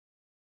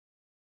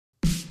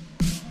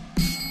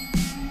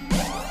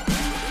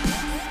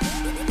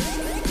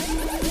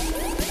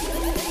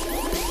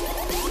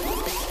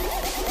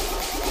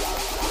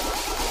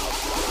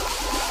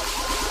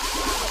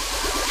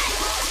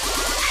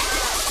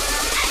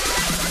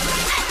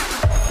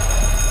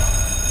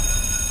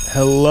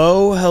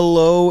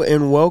Hello,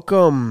 and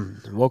welcome.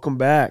 Welcome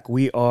back.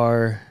 We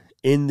are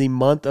in the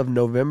month of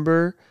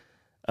November.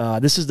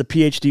 This is the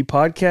PhD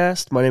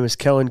podcast. My name is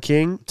Kellen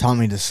King.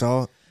 Tommy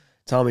DeSalt.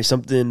 Tommy,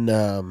 something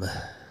a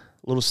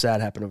little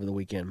sad happened over the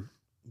weekend.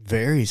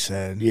 Very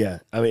sad. Yeah,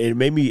 I mean, it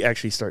made me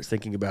actually start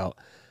thinking about.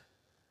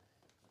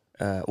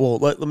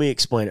 Let me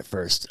explain it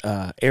first.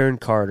 Aaron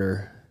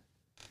Carter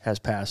has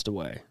passed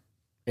away,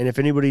 and if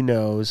anybody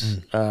knows,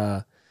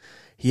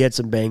 he had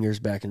some bangers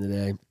back in the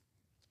day.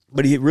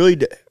 But he really,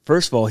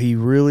 first of all, he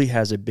really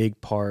has a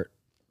part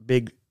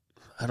in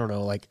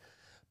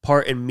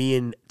me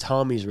and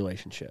Tommy's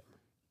relationship.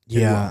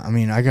 Yeah, I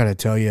mean, I got to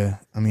tell you,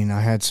 I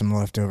had some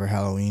leftover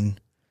Halloween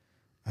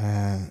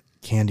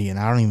candy, and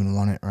I don't even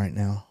want it right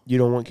now. You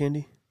don't want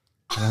candy?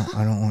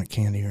 I don't want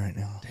candy right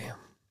now. Damn.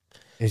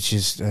 It's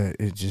just,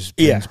 it just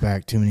brings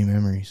back too many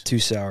memories. Too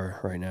sour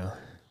right now.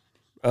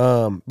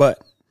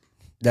 But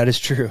that is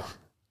true.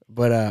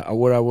 But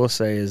what I will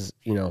say is,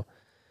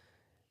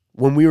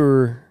 when we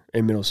were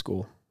in middle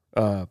school,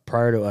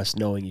 prior to us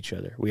knowing each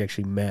other, we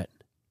actually met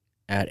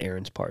at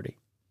Aaron's party.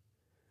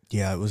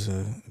 Yeah, it was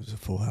a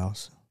full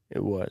house.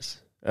 It was.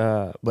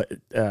 But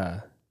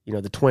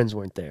the twins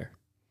weren't there,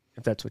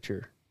 if that's what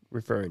you're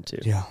referring to.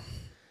 Yeah.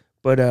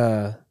 But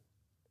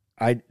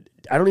I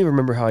don't even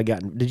remember how I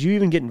got. Did you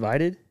even get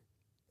invited?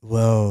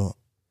 Well,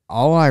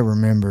 all I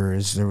remember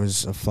is there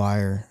was a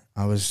flyer.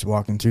 I was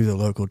walking through the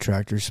local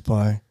Tractor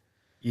Supply.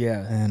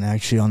 Yeah. And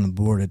actually on the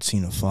board I'd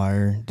seen a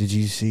flyer. Did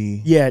you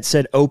see? Yeah, it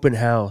said open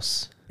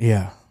house.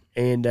 Yeah.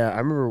 And I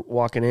remember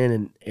walking in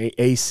and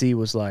AC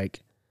was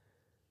like,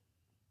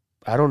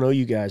 I don't know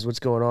you guys. What's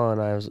going on?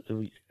 I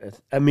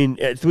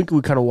think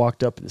we kind of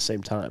walked up at the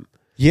same time.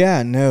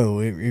 Yeah, no,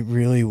 it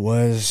really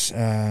was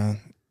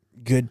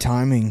good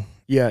timing.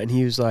 Yeah, and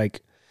he was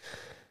like,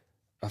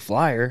 a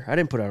flyer? I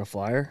didn't put out a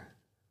flyer.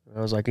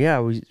 I was like,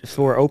 yeah,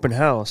 for open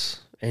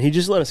house. And he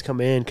just let us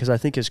come in because I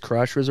think his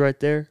crush was right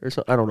there or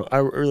something. I don't know. I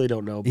really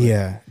don't know. But.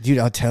 Yeah. Dude,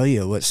 I'll tell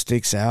you what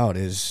sticks out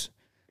is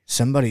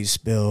somebody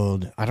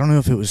spilled, I don't know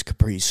if it was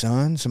Capri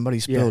Sun,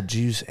 somebody spilled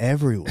juice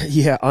everywhere.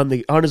 Yeah, on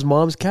his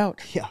mom's couch.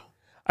 Yeah.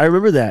 I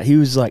remember that. He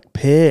was like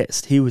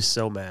pissed. He was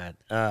so mad.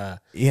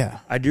 Yeah.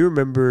 I do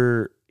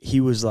remember he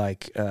was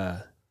like,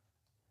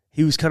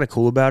 he was kind of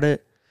cool about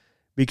it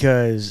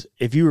because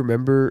if you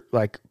remember,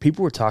 like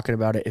people were talking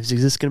about it. Is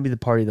this going to be the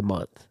party of the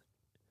month?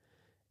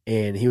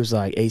 And he was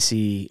like,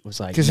 AC was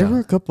like, because there were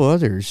a couple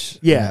others.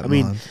 Yeah, I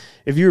mean,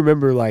 if you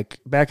remember, like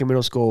back in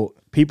middle school,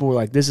 people were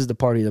like, "This is the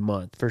party of the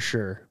month for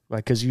sure."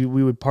 Like, because we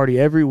would party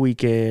every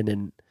weekend,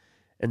 and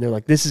they're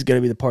like, "This is going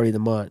to be the party of the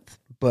month."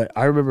 But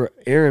I remember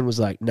Aaron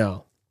was like,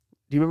 "No."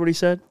 Do you remember what he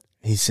said?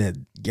 He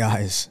said,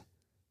 "Guys,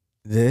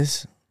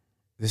 this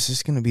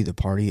is going to be the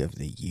party of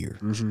the year."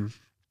 Mm-hmm.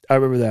 I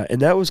remember that,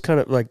 and that was kind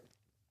of like.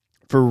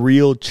 For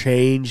real,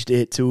 changed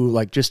it to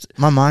like just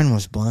my mind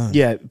was blown.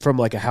 Yeah, from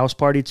like a house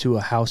party to a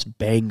house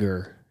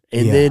banger,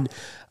 and then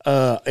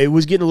it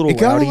was getting a little. It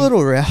got a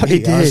little rowdy.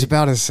 It did. I was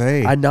about to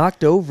say, I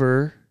knocked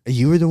over.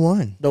 You were the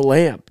one. The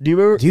lamp. Do you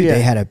remember? Dude,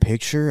 they had a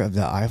picture of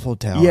the Eiffel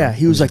Tower. Yeah,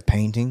 he was like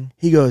painting.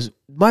 He goes,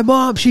 "My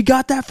mom, she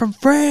got that from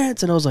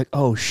France," and I was like,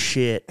 "Oh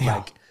shit!" Yeah.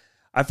 Like,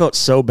 I felt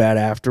so bad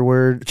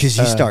afterward because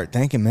you start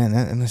thinking, "Man,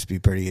 that must be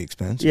pretty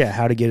expensive." Yeah,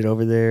 how to get it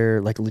over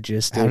there, like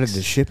logistics. How did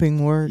the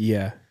shipping work?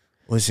 Yeah.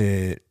 Was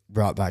it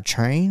brought by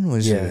train?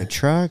 Was it a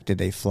truck? Did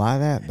they fly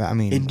that? I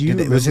mean,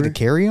 was it a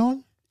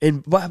carry-on?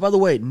 And by the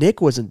way, Nick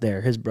wasn't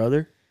there, his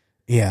brother.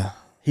 Yeah.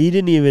 He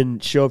didn't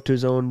even show up to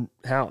his own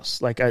house.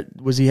 Like,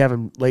 was he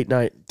having late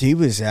night? He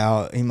was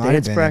out. He might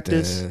have been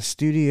practice? At the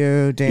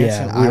studio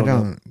dancing.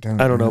 Yeah,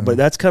 I don't know. But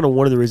that's kind of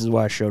one of the reasons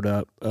why I showed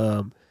up.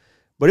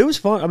 But it was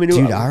fun. I mean,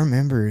 dude, I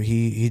remember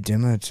he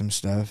demoed some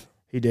stuff.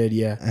 He did,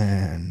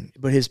 yeah.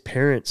 But his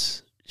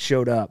parents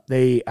showed up.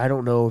 I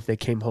don't know if they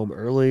came home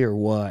early or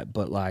what,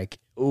 but like.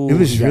 Ooh, it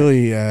was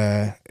really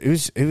that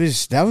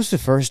was the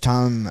first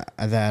time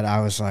that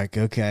I was like,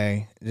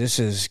 okay, this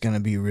is gonna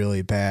be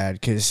really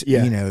bad because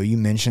you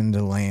mentioned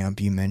the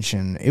lamp, you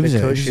mentioned it was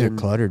a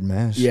cluttered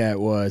mess. Yeah, it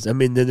was. I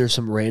mean, then there's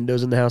some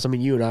randos in the house. I mean,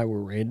 you and I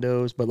were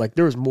randos, but like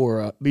there was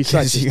more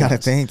besides. You got to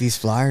think these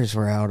flyers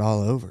were out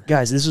all over.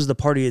 Guys, this was the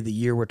party of the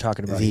year we're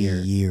talking about here.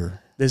 The year.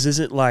 This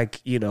isn't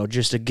like,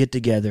 just a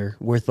get-together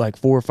with like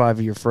 4 or 5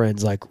 of your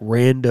friends. Like,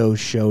 randos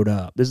showed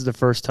up. This is the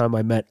first time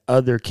I met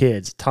other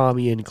kids,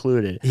 Tommy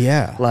included.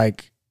 Yeah.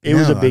 Like, it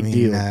was a big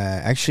deal.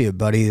 Actually, a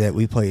buddy that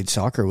we played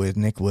soccer with,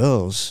 Nick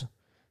Wills.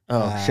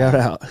 Oh, shout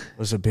out.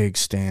 Was a big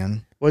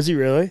stan. Was he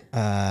really?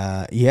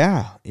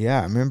 Yeah.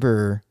 I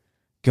remember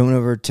going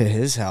over to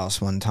his house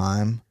one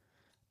time,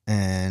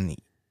 and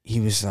he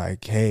was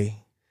like, hey...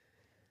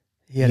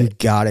 You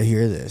gotta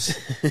hear this.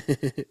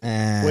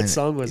 And what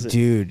song was it?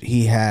 Dude,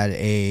 he had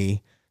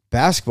a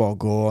basketball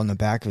goal on the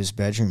back of his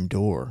bedroom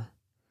door.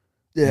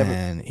 Yeah,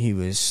 and he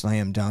was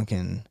slam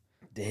dunking.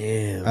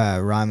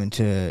 Damn. Rhyming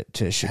to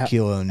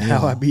Shaquille O'Neal.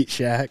 How I Beat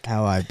Shaq.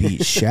 How I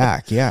Beat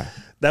Shaq, yeah.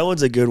 That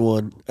one's a good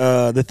one.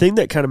 The thing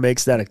that kind of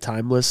makes that a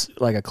timeless,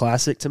 like a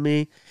classic to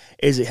me,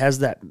 is it has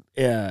that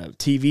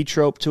TV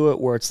trope to it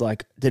where it's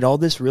like, did all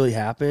this really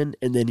happen?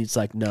 And then it's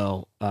like,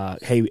 no.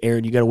 Hey,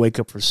 Aaron, you got to wake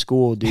up for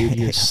school, dude.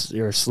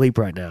 You're asleep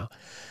right now.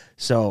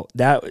 So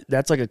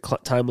that's like a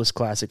timeless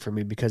classic for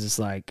me because it's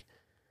like,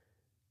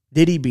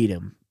 did he beat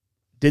him?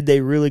 Did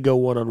they really go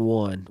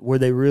one-on-one? Were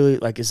they really,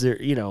 like, is there,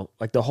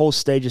 like the whole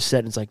stage is set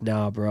and it's like,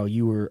 nah, bro,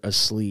 you were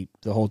asleep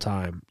the whole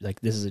time. Like,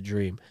 this is a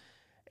dream.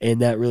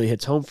 And that really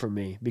hits home for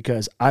me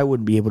because I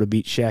wouldn't be able to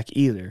beat Shaq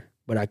either,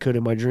 but I could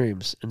in my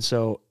dreams. And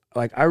so,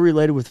 like, I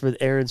related with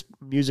Aaron's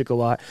music a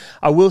lot.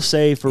 I will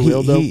say, for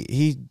real though,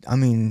 he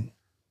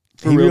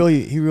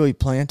really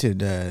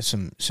planted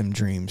some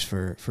dreams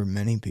for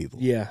many people.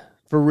 Yeah,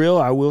 for real,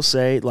 I will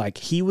say, like,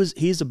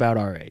 he's about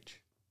our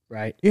age,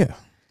 right? Yeah,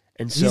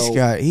 and so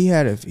he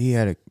had a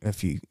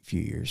few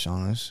years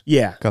on us.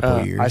 Yeah, couple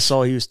of years. I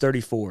saw he was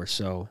 34,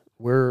 so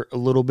we're a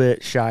little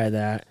bit shy of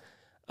that.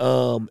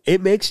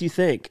 It makes you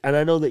think, and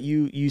I know that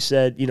you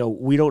said,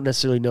 we don't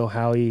necessarily know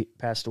how he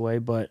passed away,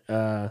 but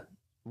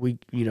we,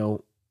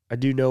 I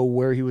do know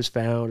where he was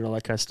found and all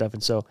that kind of stuff,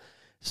 and so it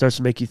starts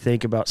to make you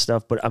think about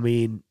stuff. But I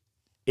mean,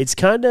 it's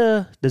kind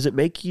of, does it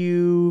make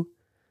you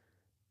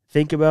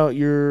think about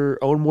your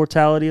own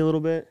mortality a little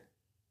bit?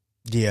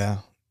 Yeah,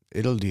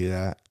 it'll do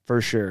that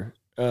for sure.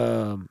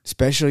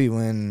 Especially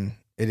when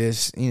it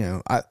is,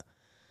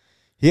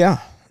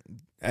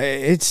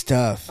 it's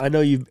tough. I know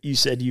you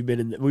said you've been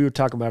in. We were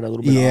talking about it a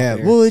little bit. Yeah,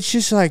 well, it's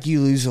just like you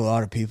lose a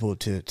lot of people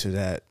to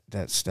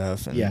that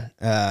stuff. And, yeah.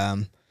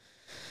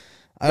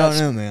 I don't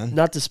know, man.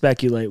 Not to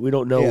speculate. We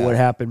don't know what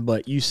happened,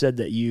 but you said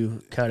that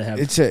you kind of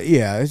have.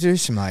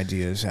 There's some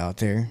ideas out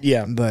there.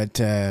 Yeah, but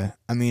I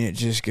mean, it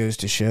just goes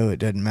to show it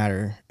doesn't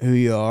matter who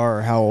you are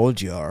or how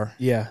old you are.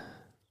 Yeah,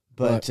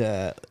 but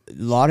a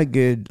lot of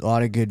good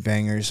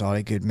bangers, a lot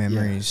of good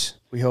memories. Yeah.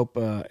 We hope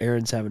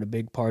Aaron's having a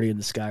big party in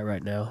the sky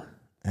right now.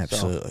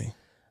 Absolutely.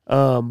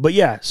 So, but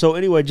yeah. So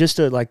anyway, just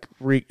to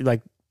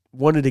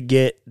wanted to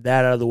get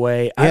that out of the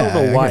way. I don't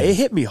know why it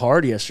hit me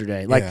hard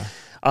yesterday. Like,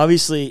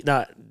 obviously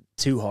not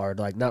too hard.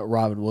 Like, not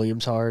Robin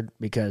Williams hard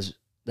because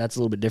that's a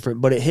little bit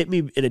different. But it hit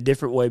me in a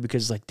different way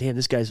because, like, damn,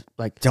 this guy's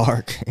like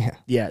dark.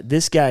 Yeah.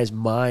 This guy's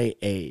my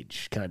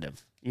age, kind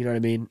of. You know what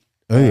I mean?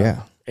 Oh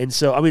yeah. And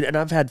so I mean, and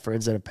I've had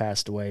friends that have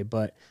passed away,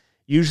 but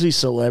usually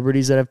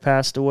celebrities that have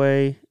passed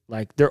away,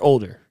 like, they're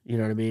older. You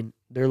know what I mean?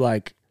 They're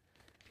like.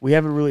 We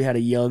haven't really had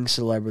a young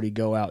celebrity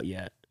go out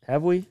yet,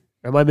 have we?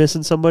 Am I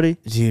missing somebody?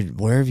 Dude,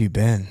 where have you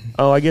been?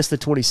 Oh, I guess the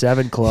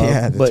 27 Club.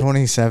 Yeah, the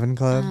 27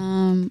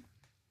 Club.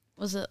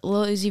 Was it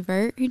Lil Uzi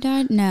Vert who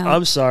died? No.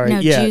 I'm sorry. No,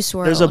 yeah, Juice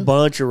WRLD. There's a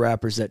bunch of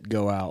rappers that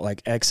go out,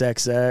 like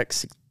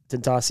XXX,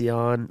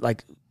 Tentacion,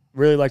 like,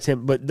 really liked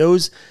him. But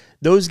those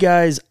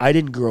guys, I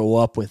didn't grow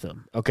up with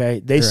them, okay?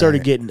 They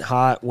started getting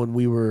hot when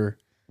we were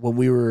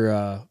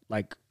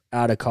like,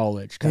 out of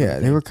college. Yeah,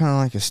 they were kind of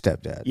like a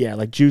stepdad. Yeah,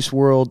 like Juice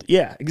WRLD.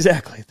 Yeah,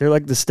 exactly. They're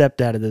like the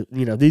stepdad of the,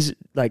 these,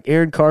 like,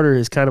 Aaron Carter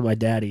is kind of my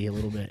daddy a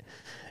little bit.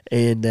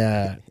 And,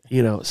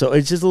 so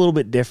it's just a little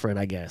bit different,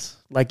 I guess.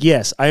 Like,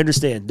 yes, I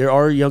understand. There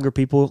are younger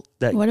people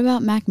that. What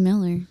about Mac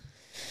Miller?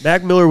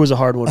 Mac Miller was a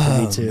hard one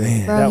for me, too.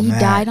 Man. Bro, he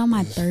died on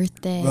my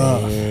birthday.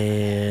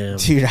 Damn.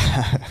 Dude,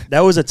 that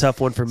was a tough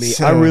one for me.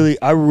 So, I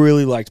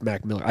really liked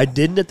Mac Miller. I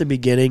didn't at the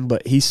beginning,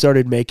 but he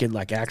started making,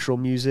 like, actual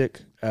music.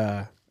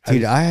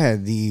 Dude, I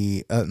had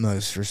the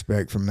utmost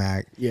respect for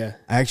Mac. Yeah.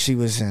 I actually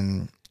was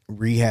in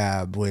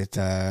rehab with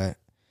a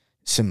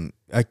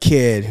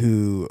kid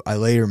who I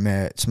later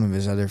met, some of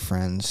his other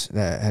friends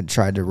that had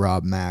tried to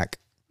rob Mac.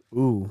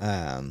 Ooh.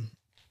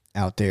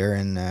 Out there,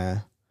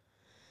 and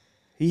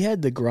he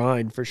had the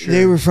grind for sure.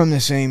 They were from the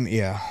same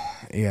they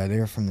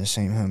were from the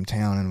same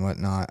hometown and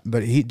whatnot.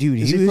 But he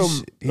was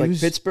from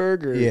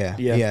Pittsburgh or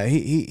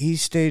he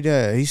stayed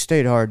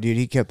hard, dude.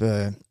 He kept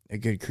a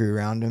good crew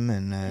around him,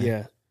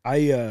 and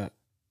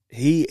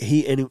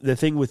he and the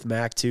thing with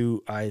Mac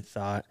too, I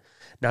thought,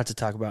 not to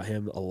talk about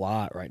him a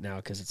lot right now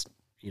because it's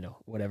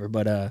whatever,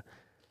 but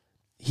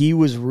he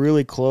was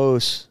really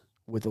close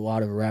with a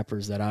lot of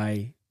rappers that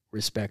I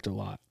respect a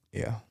lot.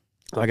 Yeah,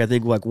 like I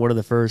think like one of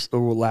the first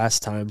or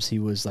last times he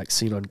was like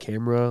seen on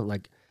camera,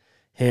 like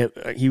he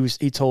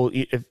told,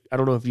 if I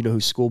don't know if you know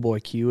who Schoolboy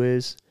Q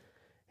is,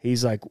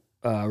 he's like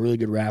a really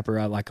good rapper.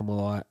 I like him a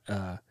lot.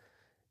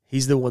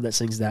 He's the one that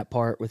sings that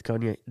part with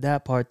Kanye.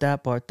 That part.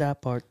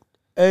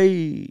 Hey,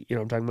 you know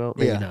what I'm talking about?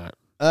 Maybe not.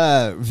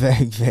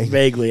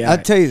 Vaguely. I'll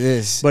tell you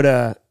this.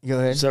 But go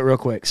ahead. So real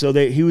quick. So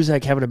he was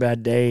like having a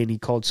bad day, and he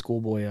called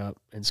Schoolboy up,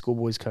 and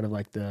Schoolboy's kind of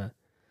like the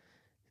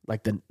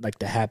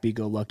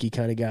happy-go-lucky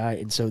kind of guy,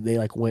 and so they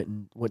like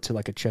went to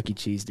like a Chuck E.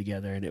 Cheese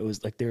together, and it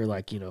was like they were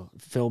like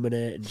filming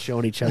it and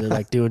showing each other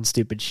like doing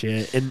stupid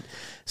shit, and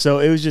so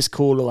it was just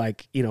cool to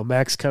like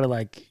Max kind of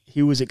like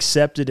he was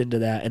accepted into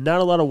that, and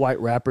not a lot of white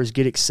rappers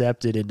get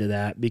accepted into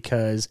that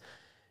because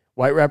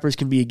white rappers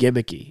can be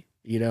gimmicky,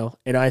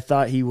 and I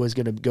thought he was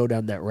gonna go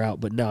down that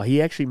route, but no,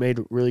 he actually made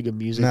really good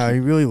music. No,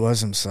 he really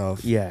was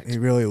himself. Yeah, he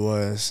really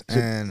was,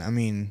 and I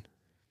mean,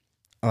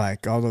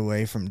 like all the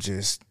way from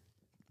just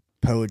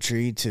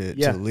poetry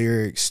to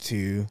lyrics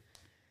to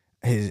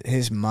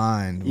his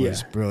mind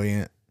was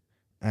brilliant.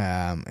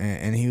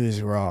 And he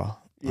was raw.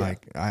 Yeah.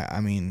 Like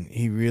I mean,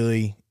 he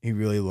really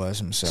was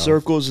himself.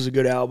 Circles is a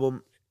good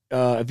album.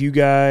 If you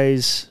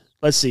guys,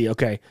 let's see,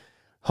 okay,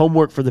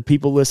 homework for the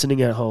people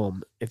listening at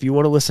home. If you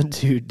want to listen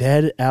to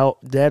dead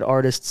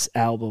artists'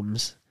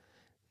 albums,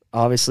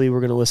 obviously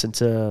we're gonna listen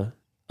to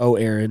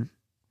Aaron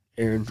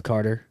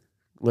Carter.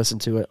 Listen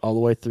to it all the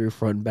way through,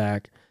 front and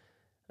back.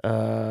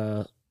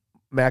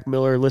 Mac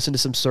Miller, listen to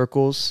some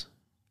Circles,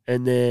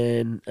 and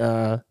then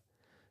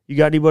you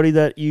got anybody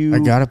that you? I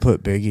gotta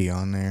put Biggie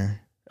on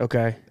there.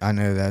 Okay. I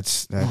know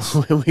that's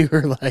when we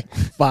were like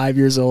 5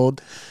 years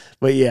old.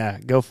 But yeah,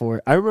 go for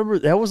it. I remember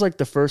that was like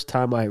the first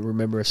time I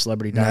remember a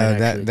celebrity dying.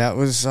 No, that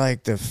was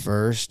like the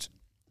first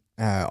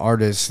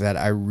artist that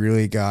I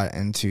really got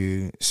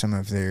into some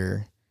of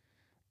their,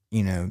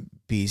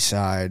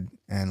 B-side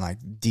and like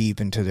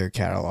deep into their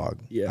catalog.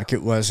 Yeah. Like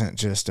it wasn't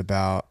just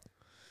about,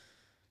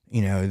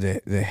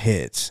 the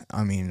hits.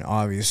 I mean,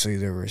 obviously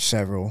there were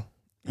several.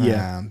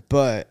 Yeah.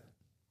 But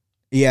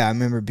yeah, I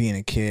remember being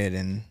a kid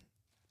and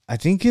I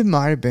think it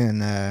might have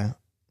been,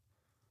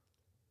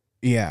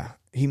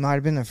 he might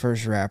have been the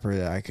first rapper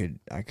that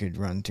I could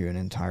run to an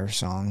entire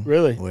song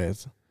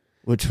with,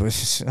 which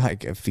was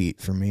like a feat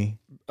for me.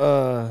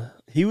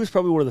 He was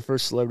probably one of the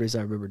first celebrities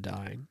I remember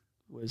dying.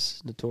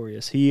 Was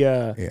Notorious. He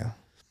it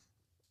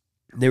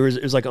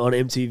was like on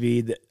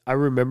MTV that I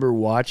remember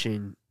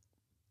watching.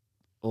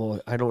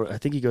 Oh, I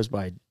think he goes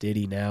by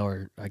Diddy now,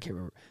 or I can't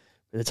remember.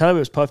 At the time it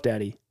was Puff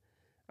Daddy.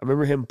 I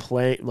remember him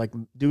playing, like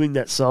doing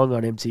that song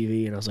on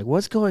MTV, and I was like,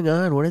 "What's going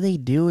on? What are they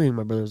doing?"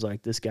 My brother was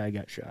like, "This guy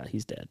got shot.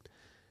 He's dead."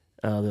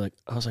 I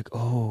was like,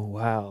 "Oh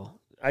wow!"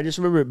 I just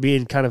remember it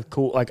being kind of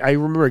cool. Like I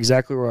remember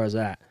exactly where I was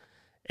at,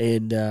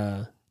 and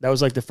that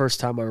was like the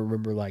first time I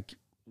remember like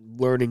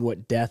learning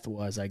what death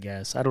was. I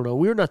guess I don't know.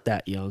 We were not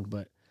that young,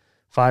 but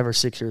 5 or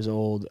 6 years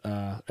old.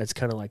 It's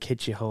kind of like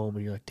hits you home,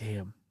 and you're like,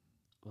 "Damn,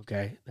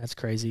 okay, that's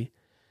crazy."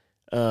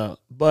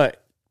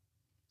 But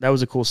that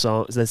was a cool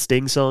song. Is that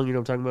Sting song? You know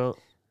what I'm talking about?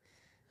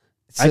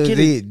 So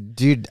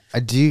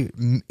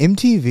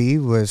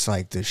MTV was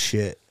like the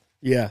shit.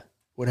 Yeah.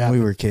 What happened?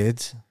 When we were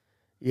kids.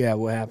 Yeah,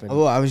 what happened?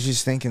 Well, I was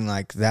just thinking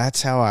like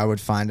that's how I would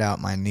find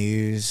out my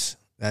news.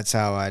 That's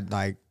how I'd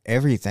like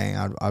everything.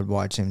 I'd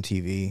watch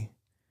MTV.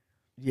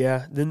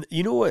 Yeah. Then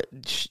you know what?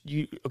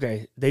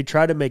 They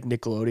try to make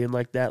Nickelodeon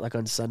like that. Like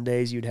on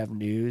Sundays, you'd have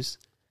news.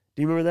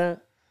 Do you remember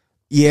that?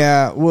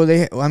 Yeah, well,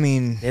 they had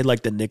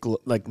like the Nick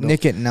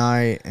at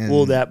Night,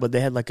 and but they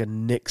had like a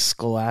Nick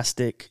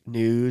Scholastic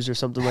News or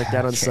something like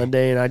that on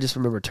Sunday, and I just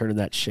remember turning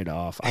that shit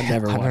off. I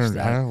never watched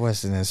that. I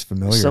wasn't as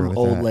familiar. Some with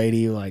old that.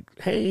 lady like,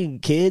 "Hey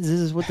kids,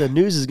 this is what the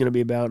news is going to be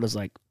about," and I was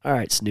like, "All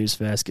right, snooze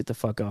fest, get the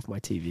fuck off my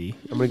TV.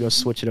 I'm gonna go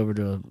switch it over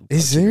to."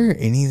 Is there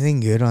anything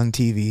good on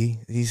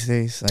TV these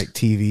days? Like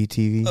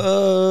TV?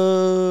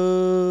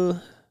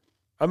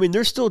 I mean,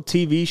 there's still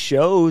TV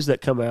shows that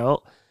come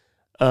out.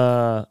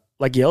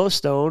 Like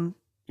Yellowstone,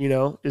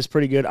 is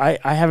pretty good.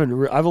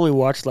 I've only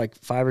watched like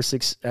 5 or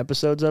 6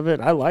 episodes of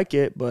it. I like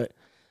it, but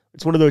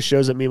it's one of those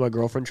shows that me and my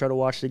girlfriend try to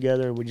watch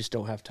together, and we just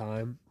don't have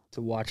time to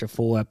watch a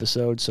full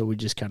episode, so we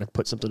just kind of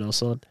put something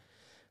else on.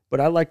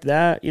 But I like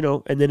that,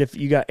 and then if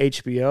you got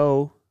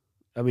HBO,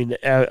 I mean,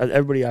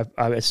 everybody I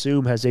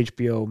assume has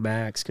HBO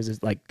Max because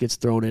it like gets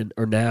thrown in,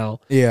 or now.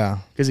 Yeah.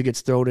 Because it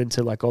gets thrown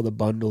into like all the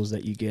bundles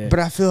that you get. But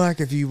I feel like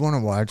if you want to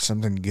watch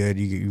something good,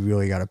 you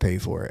really got to pay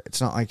for it. It's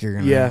not like you're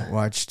going to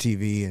watch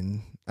TV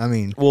and, I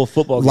mean. Well,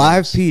 football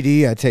Live games.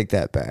 PD, I take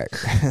that back.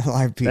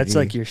 Live PD. That's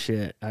like your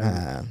shit.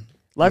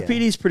 Live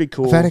PD is pretty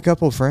cool. I've had a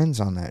couple of friends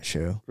on that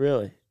show.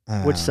 Really?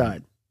 Which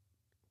side?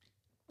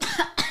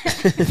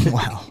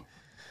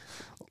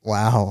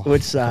 Wow.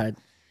 Which side?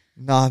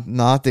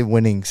 Not the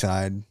winning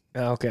side.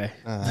 Oh, okay.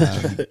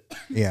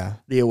 Yeah.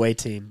 The away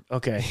team.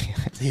 Okay.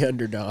 The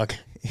underdog.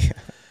 Yeah.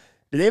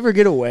 Did they ever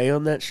get away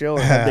on that show? Or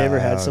have they ever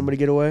had somebody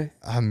get away?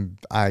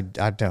 I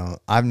don't.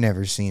 I've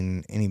never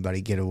seen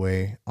anybody get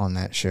away on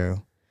that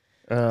show.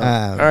 All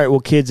right. Well,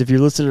 kids, if you're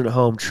listening at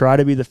home, try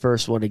to be the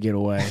first one to get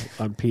away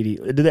on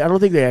PD. I don't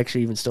think they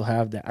actually even still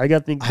have that. I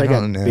think they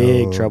got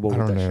big trouble with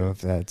that show. I don't know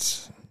if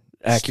that's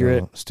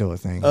accurate. Still a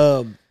thing.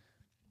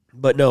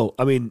 But no,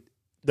 I mean,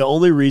 the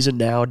only reason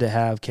now to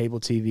have cable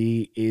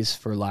TV is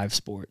for live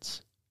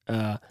sports.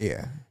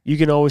 Yeah. You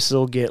can always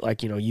still get like,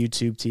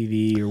 YouTube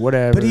TV or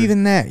whatever. But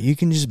even that, you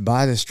can just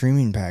buy the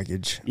streaming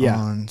package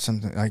on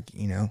something like,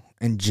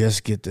 and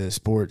just get the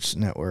sports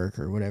network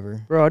or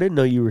whatever. Bro, I didn't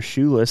know you were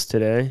shoeless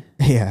today.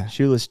 Yeah.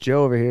 Shoeless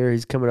Joe over here.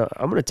 He's coming up.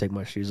 I'm going to take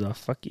my shoes off.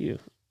 Fuck you. I'm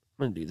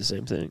going to do the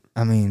same thing.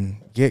 I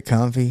mean, get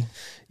comfy.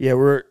 Yeah,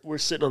 we're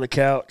sitting on the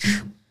couch,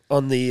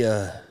 on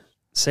the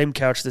same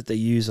couch that they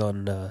use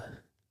on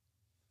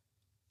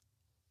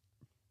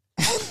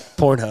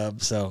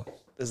Pornhub, so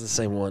this is the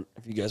same one,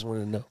 if you guys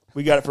wanted to know.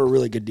 We got it for a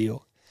really good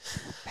deal.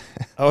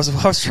 I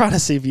was trying to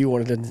see if you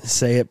wanted to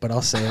say it, but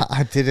I'll say it.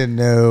 I didn't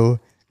know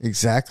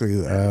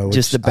exactly.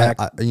 Just the back,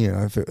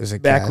 if it was a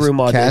back room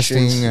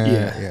casting. auditions.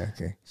 Yeah,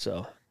 okay.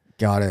 So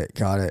Got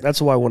it.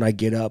 That's why when I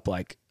get up,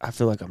 like, I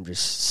feel like I'm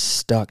just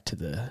stuck to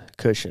the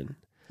cushion.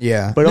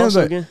 Yeah. But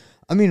also, again,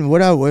 I mean,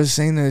 what I was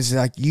saying though is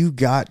like you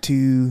got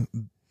to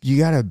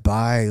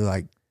buy,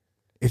 like,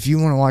 if you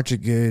want to watch a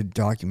good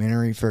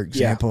documentary, for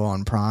example,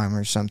 on Prime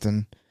or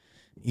something,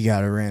 you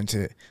got to rent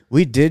it.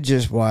 We did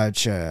just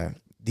watch The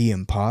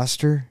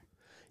Imposter.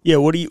 Yeah,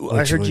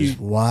 I heard you.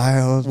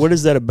 Wild. What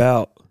is that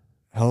about?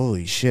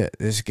 Holy shit!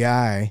 This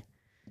guy,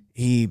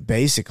 he's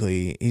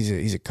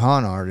a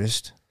con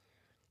artist,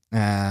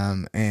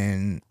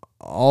 and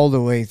all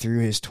the way through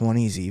his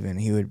 20s, even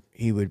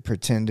he would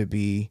pretend to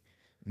be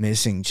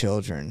missing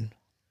children.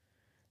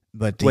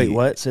 But wait,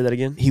 what? Say that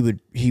again.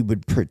 He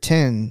would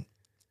pretend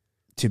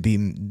to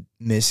be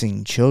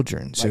missing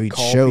children, so like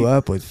he'd show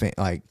up with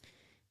like.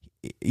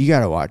 You got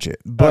to watch it,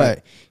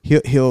 but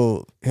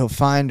he'll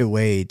find a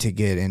way to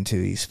get into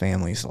these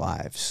families'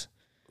 lives.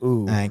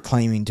 Ooh. And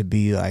claiming to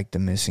be like the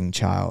missing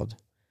child.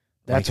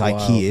 That's like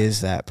wild. he is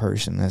that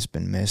person that's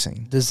been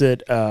missing. Does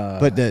it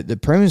But the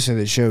premise of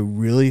the show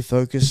really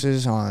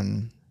focuses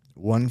on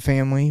one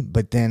family,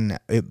 but then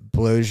it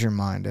blows your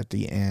mind at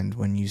the end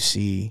when you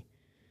see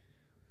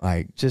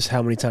like just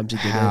how many times he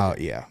did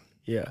it. Yeah.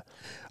 Yeah.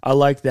 I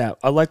like that.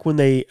 I like when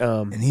they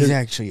and he's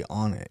actually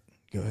on it.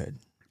 Go ahead.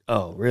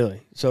 Oh,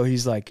 really? So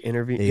he's like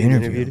interviewed.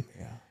 Him,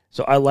 yeah.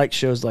 So I like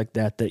shows like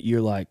that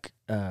you're like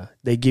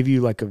they give you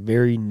like a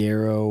very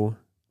narrow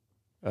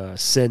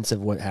sense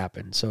of what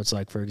happened. So it's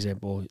like, for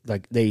example,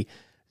 like they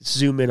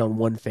zoom in on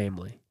one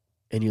family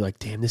and you're like,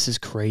 damn, this is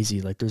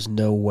crazy. Like there's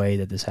no way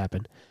that this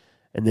happened.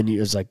 And then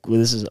it's like, well,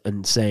 this is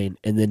insane.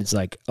 And then it's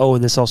like, oh,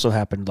 and this also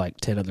happened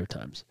like 10 other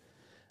times.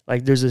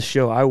 Like there's this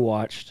show I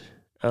watched.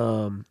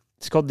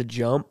 It's called The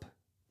Jump.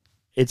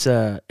 It's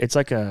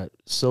like a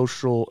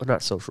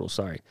not social,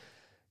 sorry.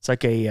 It's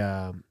like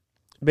a,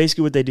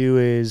 basically what they do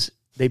is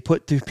they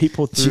put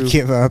people through. You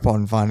give up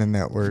on finding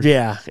that word.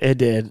 Yeah, it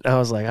did. I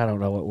was like, I don't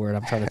know what word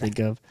I'm trying to think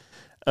of.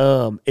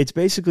 It's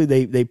basically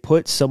they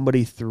put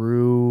somebody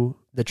through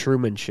the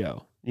Truman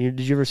Show. Did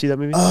you ever see that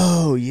movie?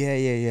 Oh,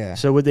 yeah.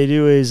 So what they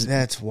do is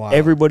that's wild.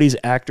 Everybody's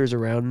actors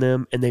around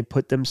them, and they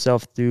put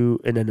themselves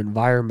through in an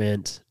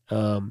environment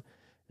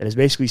that is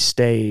basically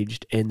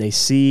staged, and they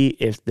see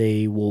if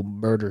they will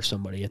murder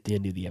somebody at the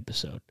end of the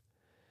episode.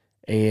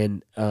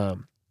 And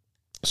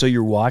so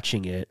you're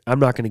watching it. I'm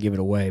not going to give it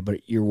away,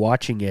 but you're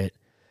watching it,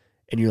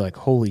 and you're like,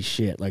 holy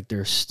shit. Like,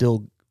 there's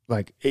still,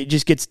 like, it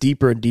just gets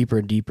deeper and deeper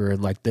and deeper,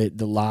 and, like, the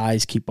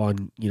lies keep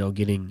on,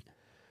 getting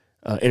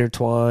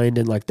intertwined,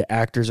 and, like, the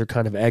actors are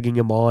kind of egging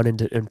them on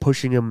and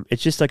pushing them.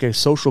 It's just like a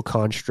social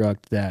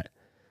construct that,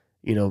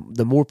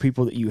 the more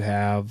people that you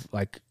have,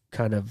 like,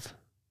 kind of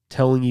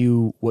telling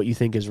you what you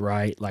think is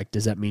right, like,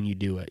 does that mean you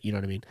do it? You know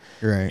what I mean?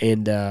 Right.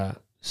 And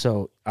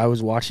so I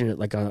was watching it,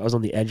 like, I was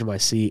on the edge of my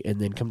seat, and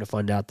then come to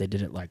find out they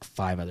did it like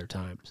 5 other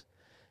times.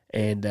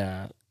 And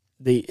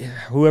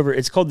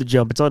it's called The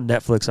Jump. It's on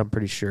Netflix, I'm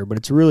pretty sure, but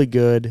it's really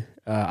good.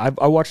 I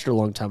watched it a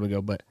long time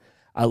ago, but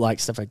I like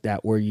stuff like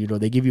that where,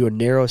 they give you a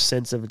narrow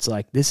sense of, it's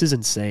like, this is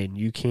insane.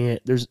 You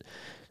can't, there's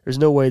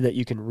no way that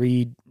you can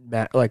read,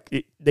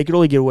 they could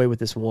only get away with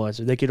this once,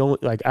 or they could only,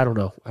 like, I don't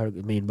know how to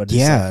mean, but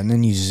yeah, like, and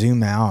then you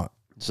zoom out.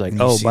 It's like,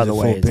 oh, by the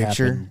way, it's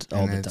happened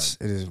all the time.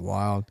 It is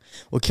wild.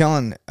 Well,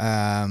 Kellen,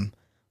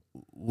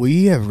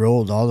 we have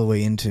rolled all the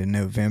way into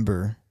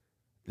November.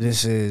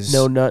 This is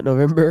No Nut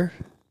November.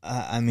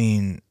 I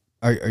mean,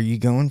 are you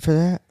going for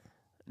that?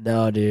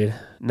 No, dude,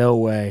 no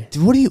way.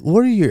 What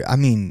are your? I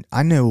mean,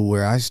 I know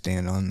where I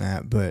stand on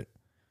that, but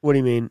what do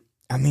you mean?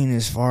 I mean,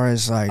 as far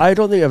as like, I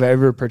don't think I've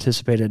ever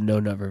participated in No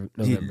Nut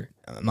November.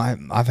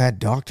 I've had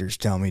doctors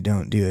tell me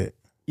don't do it.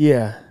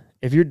 Yeah.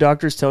 If your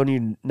doctor's telling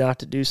you not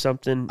to do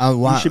something,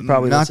 you should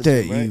probably not listen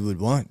that to them, right? you would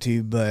want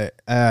to, but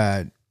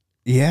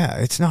yeah,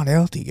 it's not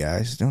healthy,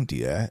 guys. Don't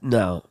do that.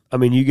 No, I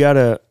mean you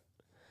gotta.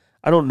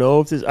 I don't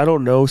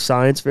know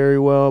science very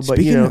well, but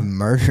speaking of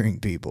murdering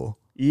people,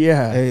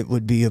 yeah, it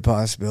would be a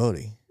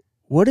possibility.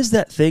 What is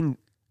that thing?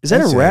 Is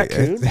that a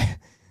raccoon?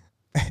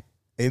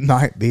 It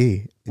might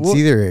be. It's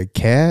either a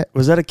cat.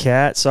 Was that a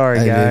cat? Sorry,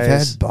 guys. They've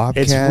had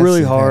bobcats. It's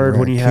really hard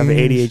when you have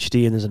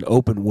ADHD and there's an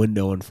open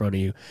window in front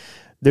of you.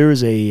 There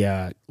was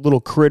a little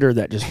critter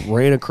that just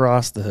ran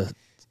across the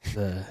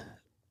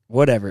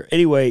whatever.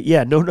 Anyway,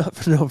 yeah, No Nut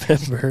for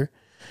November.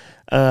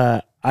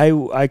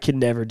 I can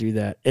never do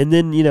that. And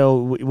then,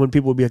 when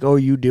people would be like, oh, are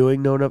you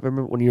doing No Nut?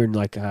 Remember when you're in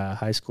like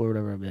high school or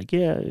whatever, I'd be like,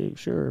 yeah,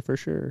 sure, for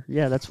sure.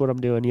 Yeah, that's what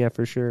I'm doing. Yeah,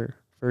 for sure.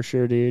 For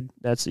sure, dude.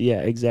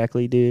 Yeah,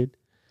 exactly, dude.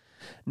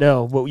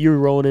 No, but you were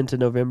rolling into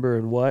November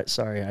and what?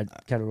 Sorry, I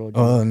kind of rolled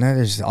you. Oh, and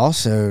there's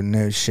also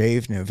No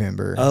Shave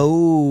November.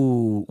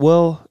 Oh,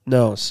 well,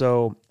 no.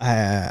 So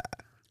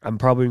I'm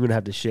probably going to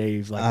have to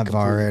shave. Like I've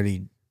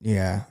already,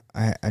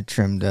 I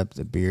trimmed up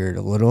the beard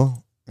a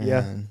little.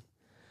 Yeah.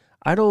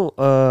 I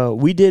don't,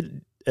 we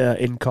did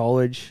in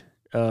college,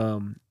 it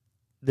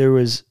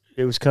was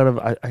kind of,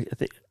 I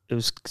think it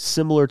was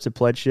similar to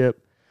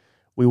pledgeship.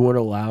 We weren't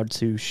allowed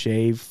to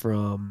shave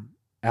from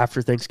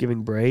after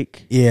Thanksgiving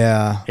break.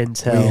 Yeah.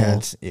 Until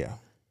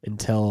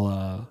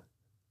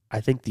I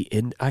think the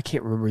end. I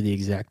can't remember the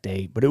exact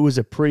date, but it was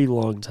a pretty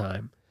long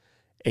time.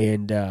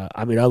 And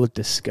I mean, I looked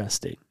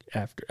disgusting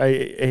after.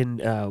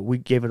 We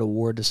gave an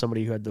award to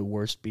somebody who had the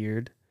worst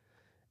beard.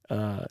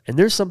 And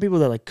there's some people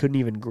that like couldn't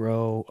even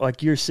grow.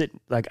 Like you're sitting,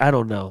 like I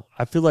don't know.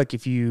 I feel like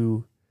if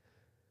you,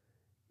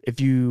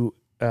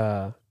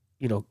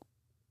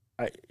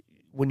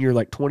 when you're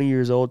like 20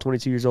 years old,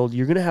 22 years old,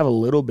 you're gonna have a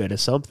little bit of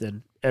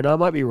something. And I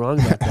might be wrong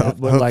about that,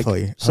 but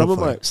like some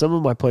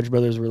of my Punch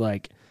brothers were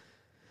like,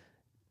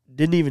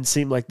 didn't even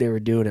seem like they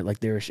were doing it, like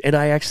they were. And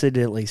I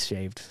accidentally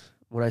shaved.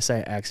 When I say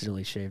I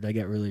accidentally shaved, I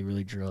got really,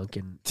 really drunk,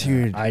 and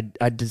dude,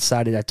 I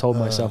decided. I told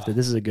myself that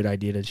this is a good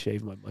idea to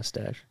shave my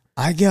mustache.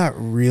 I got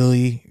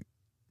really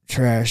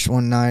trashed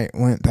one night.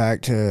 Went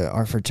back to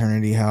our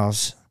fraternity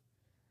house.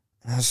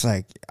 I was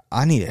like,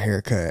 I need a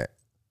haircut,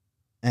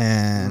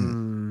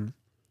 and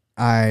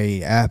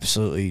I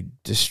absolutely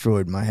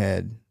destroyed my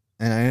head.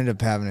 And I ended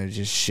up having to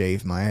just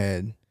shave my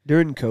head.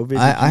 During COVID?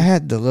 I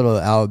had the little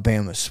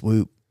Alabama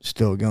swoop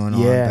still going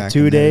on back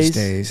 2 in days. those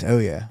days. Oh,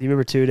 yeah. Do you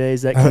remember 2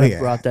 days? That kind of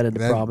brought that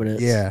into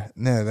prominence. Yeah.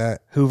 No,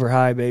 that. Hoover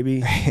High,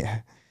 baby. Yeah.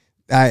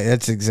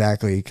 That's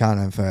exactly kind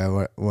of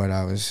what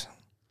I was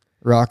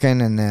rocking.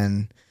 And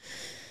then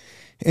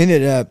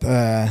ended up,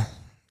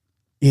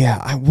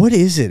 what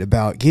is it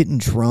about getting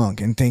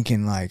drunk and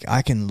thinking like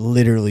I can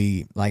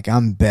literally, like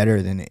I'm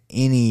better than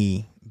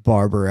any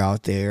barber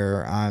out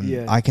there.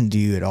 I can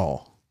do it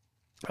all.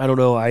 I don't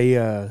know.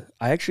 I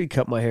actually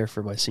cut my hair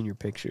for my senior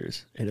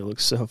pictures, and it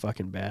looks so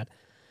fucking bad.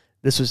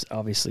 This was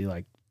obviously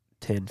like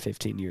 10,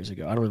 15 years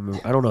ago. I don't remember.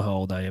 I don't know how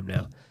old I am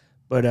now.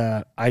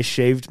 But I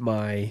shaved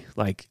my,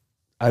 like,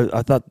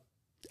 I thought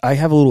I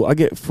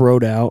get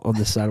froed out on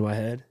the side of my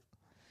head,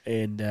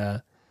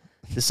 and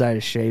decided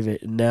to shave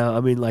it. And now,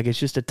 I mean, like, it's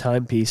just a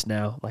timepiece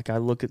now. Like, I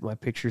look at my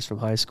pictures from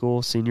high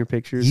school, senior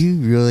pictures. You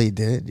really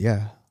did,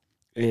 yeah.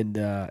 And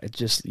it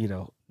just,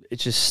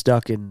 it's just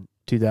stuck in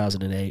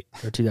 2008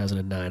 or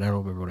 2009. I don't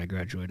remember when I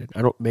graduated.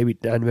 I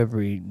remember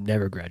we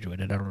never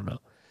graduated. I don't know.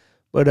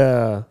 But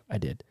I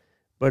did.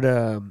 But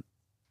over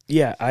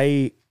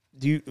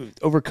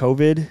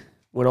COVID,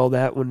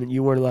 when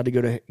you weren't allowed to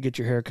go to get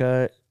your hair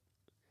cut,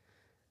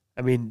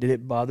 I mean, did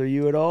it bother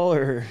you at all,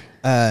 or?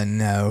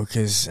 No,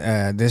 because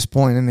at this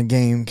point in the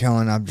game,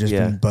 Kellen, I've just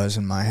been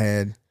buzzing my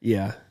head.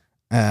 Yeah.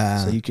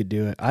 So you could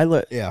do it. I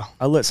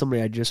let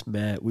somebody I just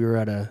met. We were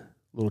at a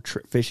little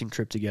fishing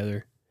trip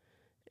together,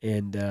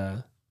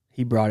 and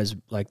he brought his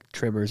like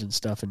trimmers and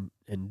stuff and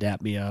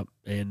dapped me up,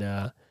 and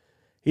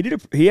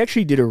he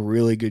actually did a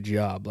really good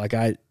job. Like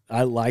I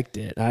liked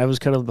it. I was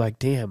kind of like,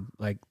 damn,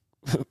 like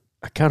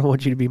I kind of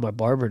want you to be my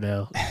barber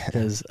now,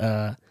 because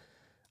I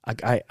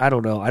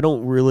don't know. I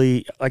don't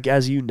really, like,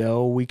 as you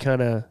know, we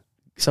kind of,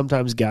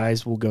 sometimes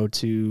guys will go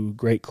to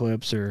Great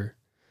Clips, or,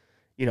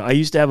 I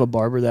used to have a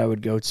barber that I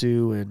would go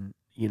to, and,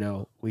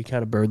 we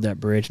kind of burned that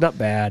bridge. Not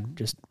bad.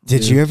 Just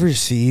Did you ever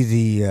see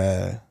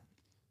the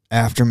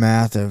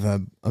aftermath of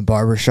a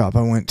barber shop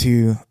I went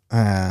to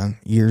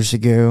years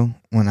ago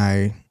when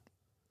I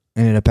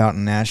ended up out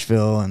in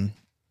Nashville, and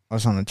I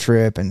was on a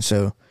trip, and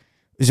so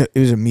it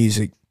was a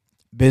music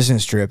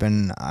business trip,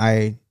 and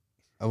I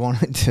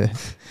wanted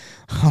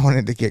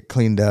to get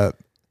cleaned up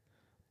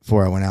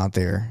before I went out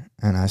there,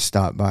 and I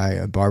stopped by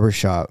a barber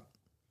shop.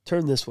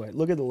 Turn this way.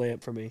 Look at the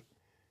lamp for me.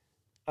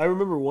 I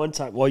remember one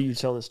time, while you were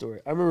telling the story,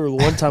 I remember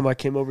one time I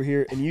came over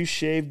here and you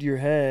shaved your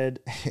head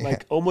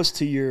like almost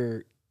to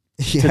your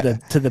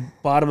to the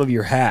bottom of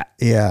your hat.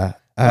 Yeah.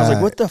 I was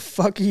like, what the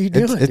fuck are you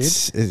doing, dude?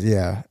 It's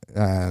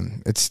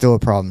still a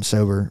problem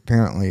sober.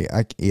 Apparently,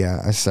 I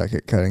suck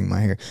at cutting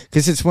my hair.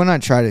 Because it's when I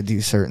try to do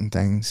certain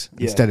things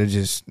instead of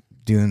just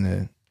doing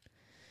the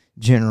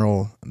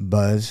general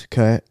buzz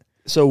cut.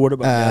 So what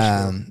about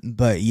Nashville?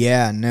 But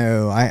yeah,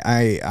 no,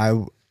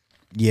 I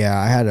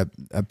had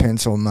a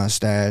pencil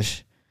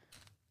mustache,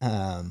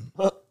 and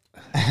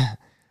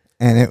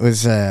it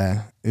was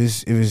a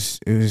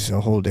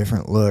whole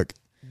different look.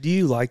 Do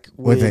you like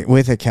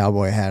with a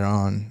cowboy hat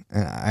on?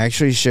 And I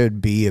actually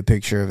showed B a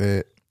picture of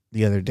it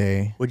the other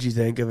day. What'd you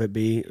think of it,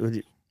 B?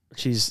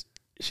 She's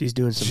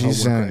doing some. She's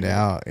zoned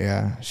out.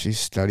 Yeah, she's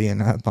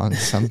studying up on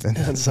something.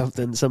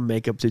 Some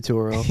makeup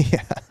tutorial.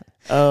 Yeah.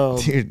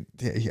 Dude,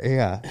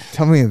 yeah.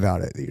 Tell me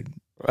about it, dude.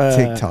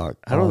 TikTok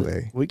all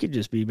day. We could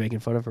just be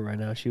making fun of her right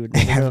now. She would. I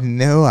have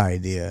no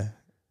idea.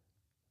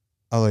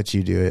 I'll let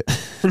you do it.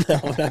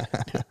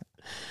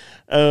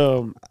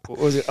 What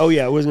was it? Oh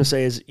yeah, I was gonna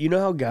say is,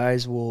 how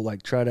guys will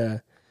like try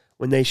to,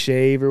 when they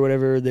shave or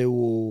whatever, they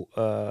will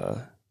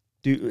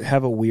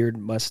have a weird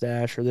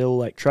mustache, or they'll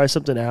like try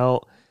something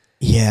out.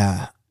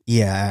 Yeah.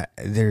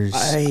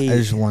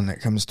 There's one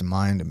that comes to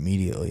mind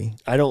immediately.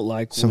 I don't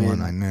like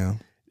someone I know.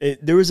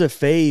 There was a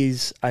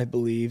phase, I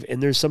believe,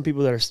 and there's some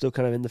people that are still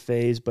kind of in the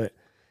phase, but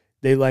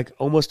they like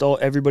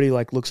everybody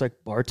like looks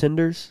like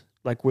bartenders,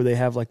 like where they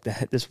have like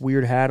this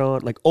weird hat on,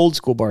 like old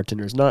school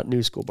bartenders, not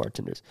new school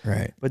bartenders,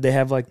 right? But they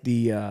have like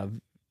the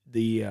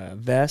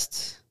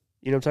vests,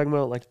 you know what I'm talking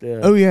about, like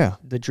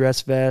the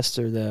dress vest,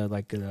 or the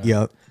like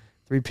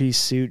 3-piece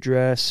suit,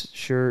 dress,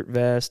 shirt,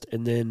 vest,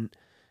 and then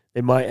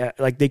They might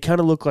they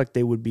kind of look like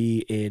they would be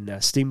in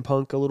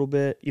steampunk a little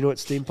bit. You know what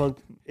steampunk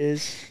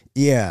is?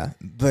 Yeah,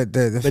 but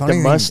the But funny the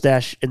thing,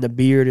 mustache and the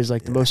beard is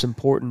like the most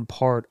important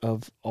part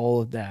of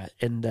all of that.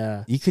 And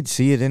you could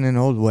see it in an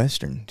old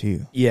Western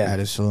too. Yeah. At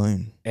a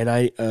saloon. And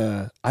I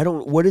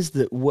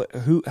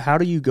don't. How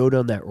do you go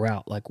down that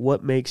route? Like,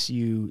 what makes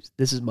you?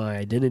 This is my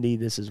identity.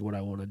 This is what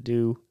I want to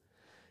do.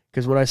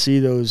 Because when I see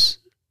those,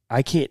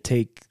 I can't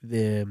take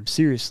them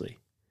seriously.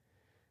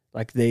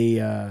 Like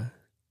if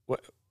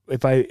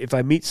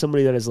I meet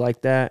somebody that is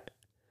like that,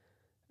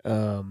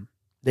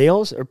 they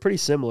also are pretty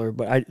similar.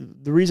 But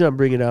the reason I'm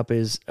bringing it up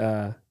is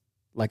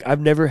I've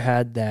never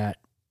had that.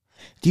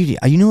 Dude,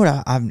 you know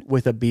what I'm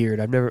with a beard.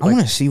 I've never. I want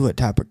to see what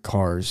type of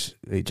cars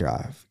they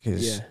drive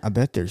because I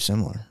bet they're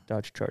similar.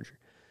 Dodge Charger.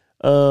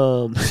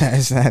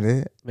 Is that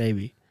it?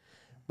 Maybe,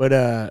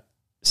 but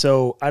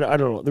so I don't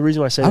know. The reason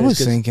why I say I that was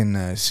is thinking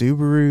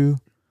Subaru.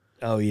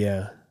 Oh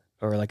yeah,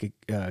 or like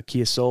a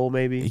Kia Soul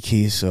maybe. A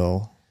Kia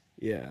Soul.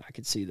 Yeah, I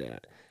could see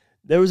that.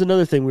 There was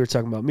another thing we were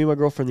talking about. Me and my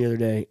girlfriend the other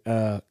day.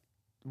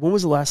 When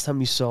was the last time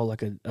you saw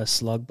like a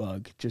slug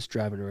bug just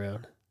driving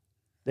around?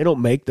 They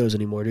don't make those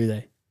anymore, do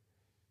they?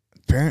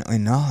 Apparently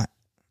not.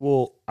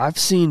 Well, I've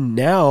seen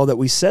now that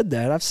we said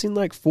that, I've seen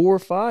like 4 or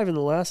 5 in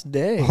the last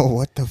day. Oh,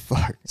 what the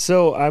fuck?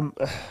 So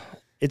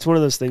it's one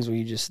of those things where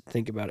you just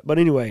think about it. But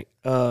anyway,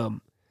 no,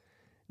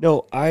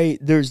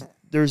 there's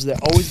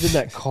always been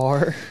that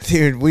car.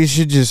 Dude, we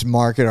should just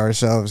market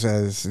ourselves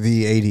as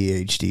the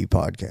ADHD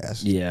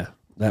podcast. Yeah,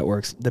 that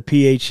works. The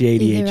PHADHD.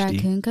 Did the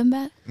raccoon come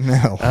back?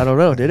 No. I don't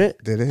know. Did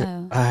it? Did it?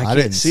 Oh. I can't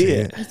didn't see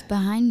it. It's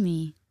behind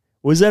me.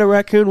 Was that a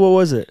raccoon? What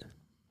was it?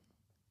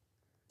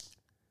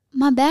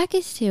 My back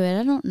is to it.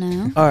 I don't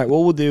know. All right, what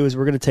we'll do is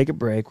we're going to take a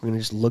break. We're going to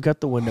just look out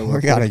the window. We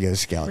got to go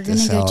scout We're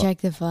this gonna out. go check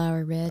the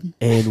flower bed.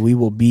 And we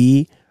will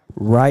be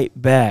right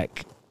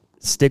back.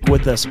 Stick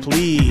with us,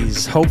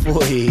 please.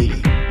 Hopefully.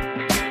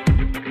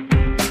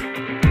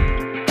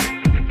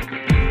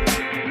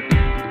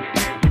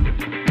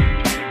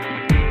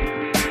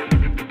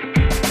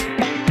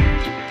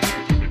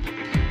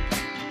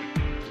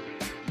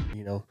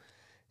 You know,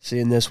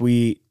 seeing this,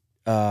 we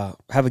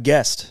have a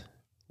guest.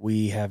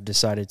 We have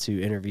decided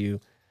to interview.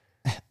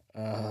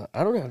 I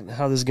don't know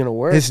how this is going to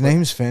work. His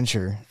name's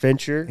Fincher.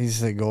 Fincher. He's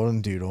the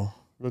golden doodle.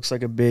 Looks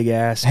like a big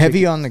ass.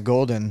 Heavy on the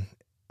golden.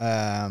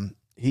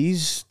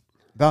 He's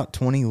about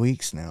 20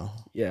 weeks now.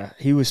 Yeah,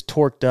 he was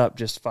torqued up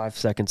just 5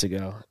 seconds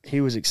ago. He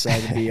was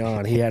excited to be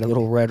on. He had a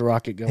little red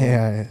rocket going.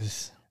 Yeah, it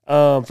is.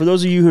 For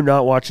those of you who are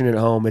not watching at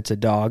home, it's a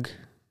dog.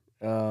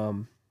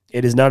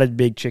 It is not a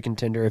big chicken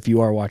tender if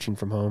you are watching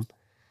from home.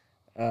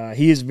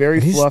 He is very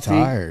fluffy. He's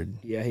tired.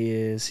 Yeah, he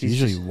is.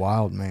 He's usually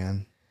wild,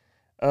 man.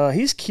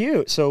 He's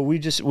cute. So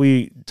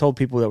we told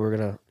people that we're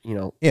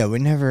gonna, Yeah, we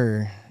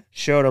never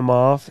showed him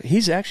off.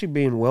 He's actually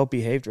being well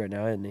behaved right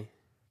now, isn't he?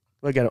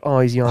 Look at him. Oh,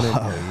 he's yawning.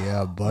 Oh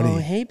yeah, buddy. Oh,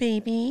 hey,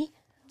 baby.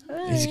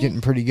 Hi. He's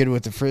getting pretty good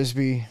with the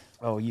frisbee.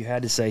 Oh, you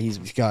had to say he's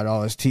got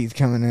all his teeth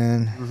coming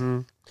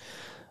in.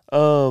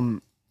 Mm-hmm.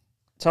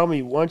 Tell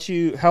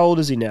me, how old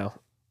is he now?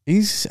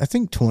 He's, I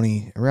think,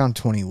 around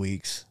 20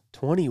 weeks.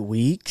 20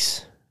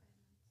 weeks?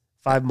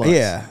 5 months.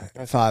 Yeah,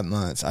 5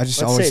 months. I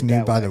just always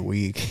knew by the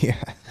week.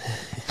 Yeah.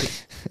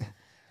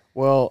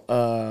 Well,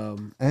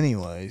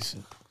 anyways.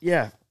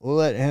 Yeah. We'll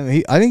let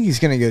him. I think he's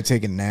going to go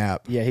take a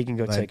nap. Yeah, he can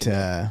go take a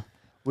nap.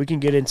 We can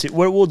get into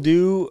what we'll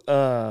do.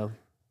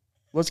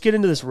 Let's get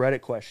into this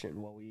Reddit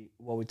question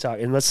while we talk,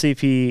 and let's see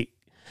if he.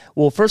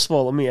 Well, first of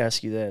all, let me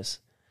ask you this: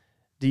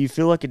 do you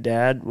feel like a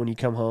dad when you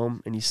come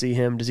home and you see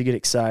him? Does he get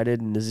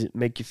excited, and does it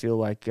make you feel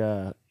like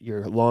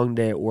your long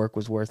day at work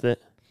was worth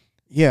it?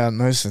 Yeah,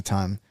 most of the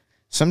time.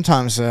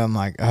 Sometimes I'm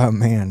like, oh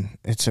man,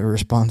 it's a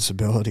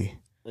responsibility.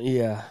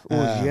 Yeah.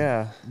 Well,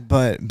 yeah.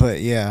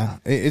 But yeah,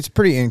 it's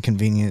pretty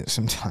inconvenient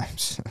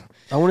sometimes.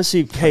 I want to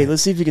see. Hey,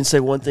 let's see if you can say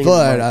one thing.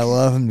 But I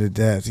love him to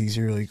death. He's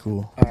really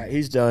cool. All right,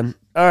 he's done.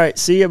 All right,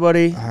 see you,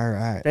 buddy. All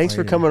right. Thanks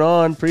for coming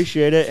on.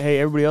 Appreciate it. Hey,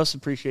 everybody else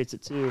appreciates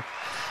it too.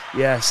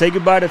 Yeah, say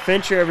goodbye to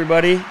Fincher,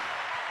 everybody.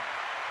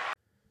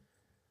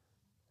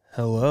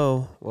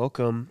 Hello,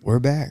 welcome. We're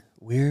back.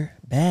 We're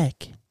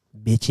back,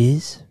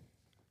 bitches.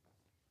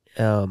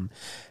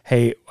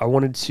 Hey, I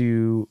wanted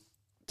to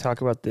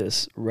talk about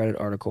this Reddit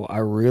article.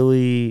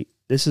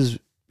 This is,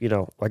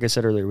 like I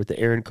said earlier with the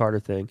Aaron Carter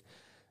thing,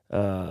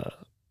 kind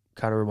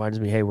of reminds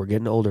me, hey, we're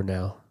getting older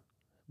now.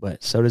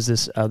 But so does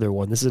this other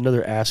one. This is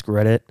another Ask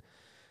Reddit.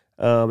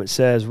 It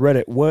says,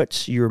 Reddit,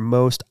 what's your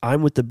most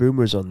I'm with the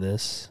boomers on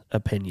this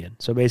opinion?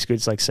 So basically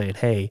it's like saying,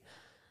 hey,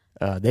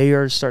 they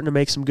are starting to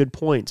make some good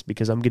points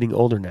because I'm getting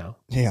older now.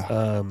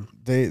 Yeah.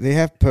 They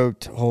have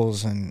poked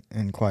holes in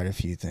quite a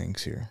few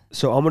things here.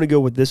 So I'm going to go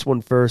with this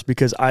one first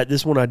because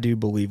this one I do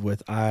believe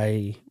with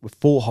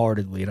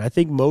full-heartedly, and I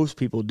think most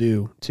people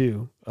do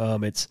too.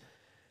 This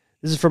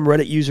is from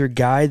Reddit user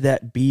Guy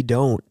That Be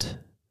Don't.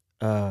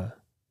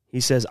 He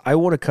says, I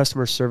want a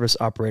customer service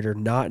operator,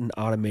 not an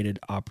automated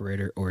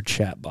operator or a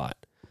chatbot.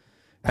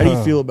 How do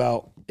you feel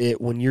about it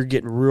when you're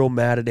getting real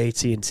mad at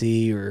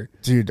AT&T or?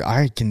 Dude,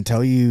 I can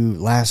tell you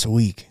last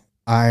week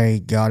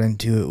I got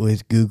into it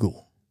with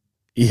Google.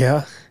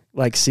 Yeah,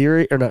 like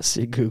Siri or not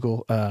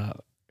Google. No,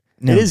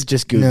 it is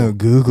just Google. No,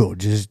 Google.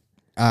 Just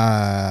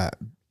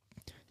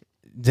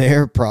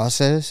their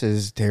process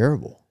is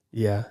terrible.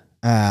 Yeah.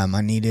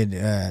 I needed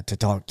to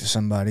talk to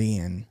somebody,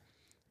 and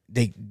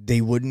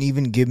they wouldn't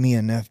even give me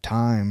enough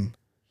time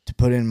to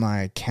put in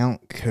my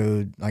account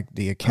code, like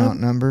the account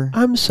number.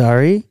 I'm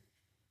sorry.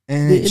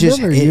 And it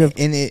just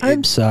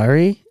I'm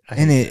sorry.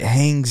 And it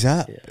hangs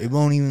up. Yeah. It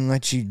won't even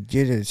let you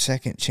get a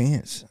second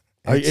chance.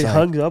 It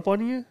hung up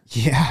on you?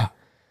 Yeah.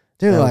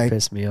 They're That would like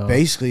piss me off.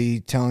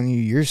 basically telling you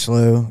you're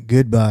slow.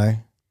 Goodbye.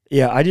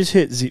 Yeah, I just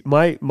hit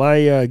my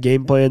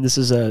game plan. This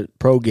is a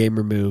pro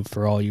gamer move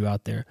for all you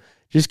out there.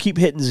 Just keep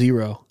hitting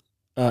 0.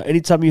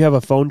 Anytime you have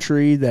a phone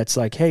tree that's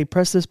like, hey,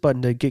 press this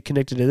button to get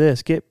connected to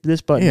this. Get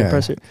this button to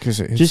press it. Because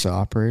it hits just, the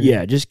operator.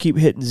 Yeah, just keep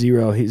hitting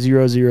 0, hit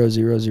 0, 0,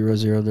 0, 0,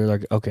 0. And they're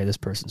like, okay, this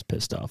person's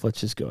pissed off.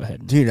 Let's just go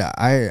ahead. Dude,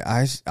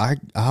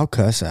 I'll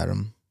cuss at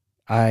them.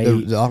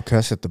 I'll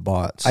cuss at the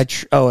bots. at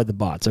the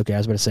bots. Okay, I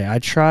was about to say I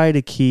try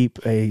to keep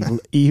a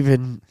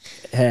even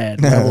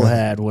head, level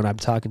head when I'm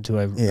talking to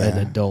an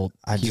adult.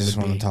 I just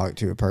want to talk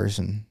to a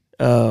person.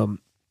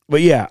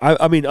 But yeah,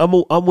 I mean,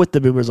 I'm with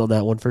the boomers on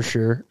that one for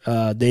sure.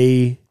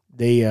 They've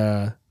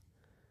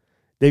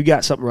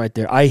got something right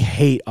there. I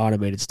hate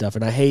automated stuff,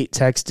 and I hate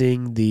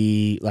texting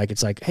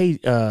it's like, hey,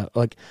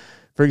 like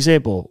for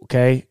example,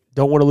 okay,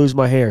 don't want to lose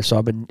my hair, so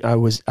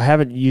I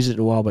haven't used it in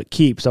a while, but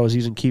Keeps, I was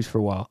using Keeps for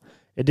a while.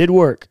 It did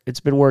work. It's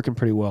been working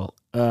pretty well.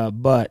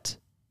 But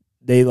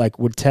they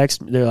would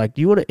text me. They're like,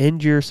 "Do you want to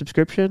end your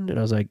subscription?" And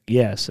I was like,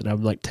 "Yes." And I'm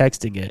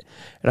texting it,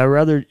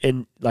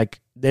 and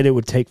then it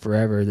would take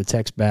forever to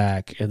text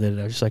back. And then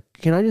I was just like,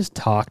 "Can I just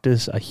talk to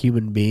a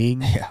human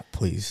being?" Yeah,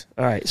 please.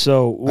 All right.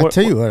 So I'll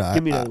tell you what.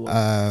 Give me another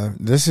one.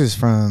 This is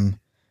from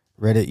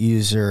Reddit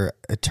user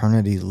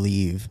Eternity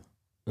Leave.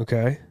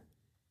 Okay.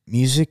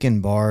 Music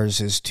in bars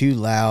is too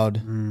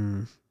loud.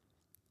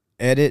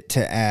 Edit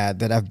to add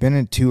that I've been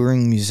a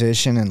touring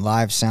musician and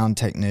live sound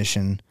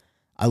technician.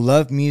 I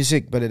love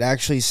music, but it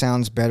actually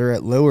sounds better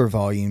at lower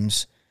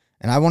volumes,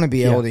 and I want to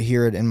be able to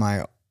hear it in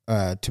my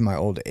to my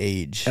old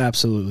age.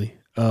 Absolutely.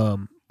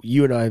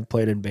 You and I have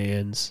played in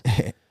bands.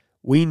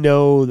 We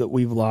know that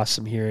we've lost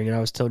some hearing, and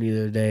I was telling you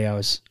the other day I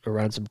was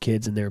around some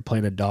kids and they were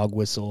playing a dog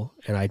whistle,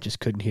 and I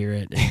just couldn't hear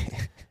it. And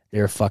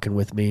they were fucking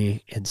with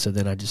me, and so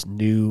then I just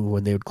knew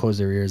when they would close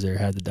their ears they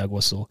had the dog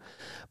whistle.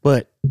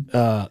 But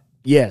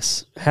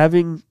yes,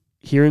 having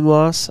hearing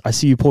loss. I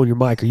see you pulling your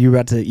mic. Are you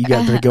about to? You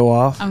got to go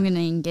off? I'm gonna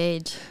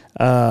engage.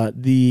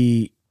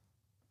 The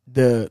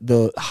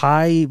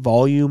high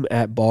volume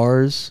at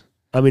bars.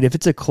 I mean, if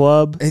it's a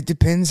club, it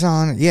depends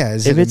on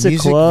Is if it it's a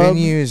music a club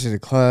venue? Is it a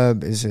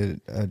club? Is it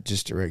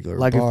just a regular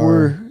like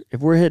bar? if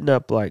we're hitting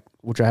up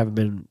which I haven't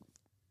been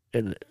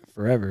in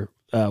forever,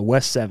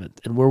 West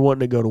 7th, and we're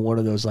wanting to go to one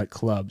of those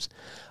clubs,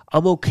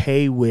 I'm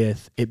okay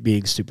with it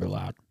being super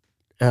loud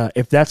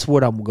if that's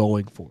what I'm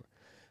going for.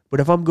 But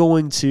if I'm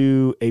going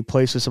to a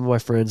place with some of my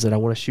friends that I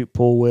want to shoot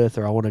pool with,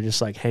 or I want to just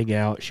hang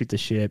out, shoot the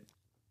shit,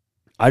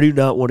 I do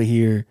not want to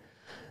hear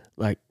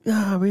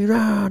we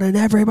round and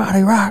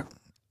everybody rock.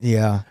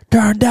 Yeah.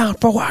 Turn down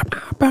for what?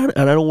 And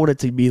I don't want it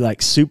to be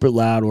super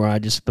loud where I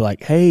just be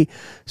like, hey,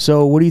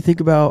 so what do you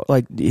think about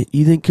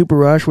you think Cooper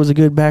Rush was a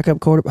good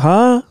backup quarterback?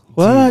 Huh?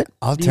 What? Dude,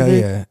 I'll tell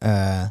you,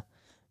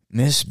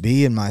 Miss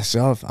B and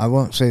myself, I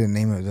won't say the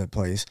name of the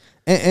place.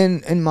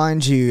 And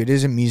mind you, it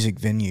is a music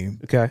venue.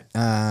 Okay.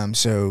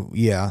 So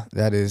yeah,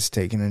 that is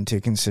taken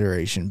into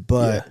consideration.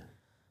 But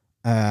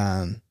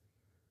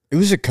it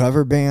was a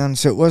cover band,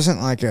 so it wasn't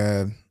like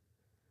a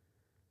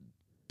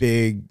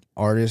big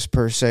artist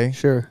per se.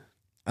 Sure.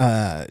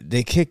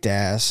 They kicked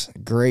ass.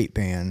 Great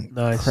band.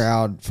 Nice.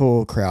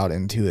 Full crowd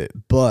into it.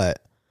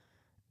 But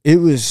it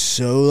was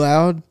so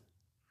loud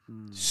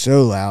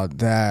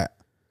that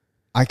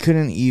I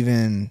couldn't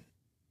even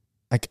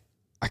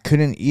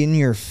in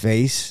your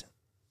face,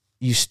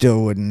 you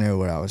still wouldn't know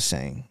what I was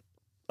saying.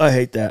 I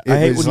hate that. I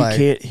hate when you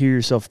can't hear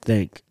yourself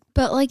think.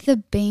 But the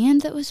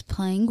band that was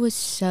playing was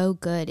so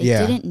good. It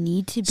didn't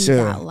need to be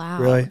that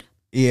loud. Really?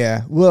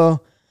 Yeah.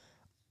 Well,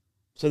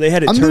 so they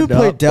had it I'm turned up.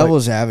 going to play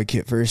devil's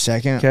advocate for a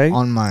second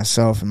on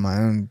myself and my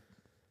own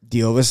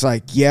deal. It was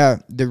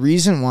the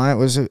reason why it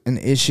was an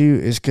issue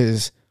is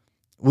because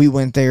we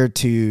went there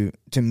to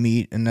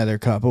meet another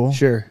couple.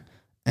 Sure.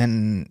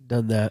 And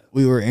done that.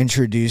 We were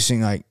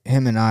introducing,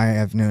 him and I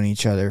have known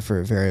each other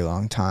for a very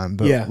long time,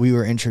 but we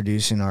were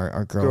introducing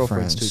our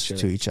girlfriends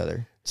to each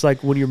other. It's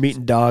like when you're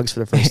meeting dogs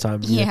for the first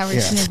time.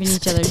 We're sniffing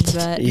each other's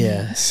butt.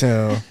 Yeah.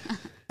 So,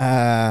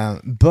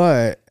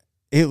 but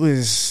it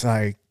was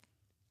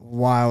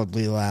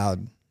wildly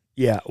loud.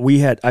 Yeah,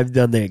 I've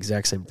done the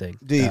exact same thing.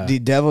 The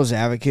devil's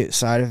advocate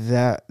side of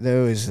that,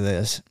 though, is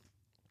this.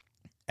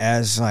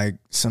 As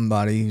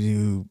somebody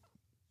who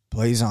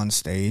plays on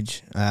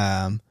stage,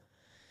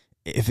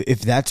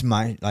 if that's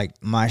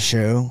my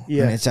show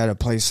and it's at a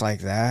place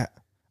like that,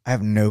 I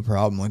have no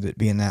problem with it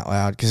being that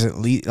loud, because at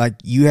least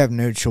you have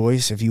no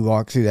choice if you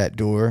walk through that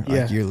door.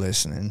 You're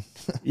listening.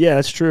 Yeah,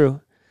 that's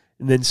true.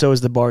 And then so is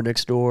the bar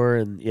next door,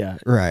 and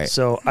right.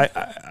 So I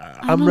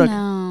don't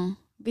know.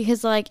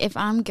 Because, like, if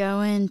I'm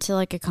going to,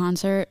 like, a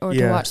concert or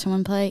to watch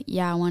someone play,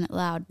 I want it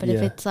loud. But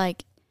if it's,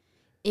 like,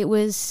 it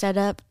was set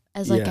up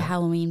as, like, a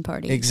Halloween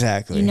party.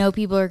 Exactly. You know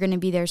people are going to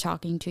be there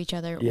talking to each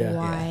other. Yeah.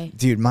 Why? Yeah.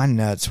 Dude, my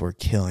nuts were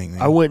killing me.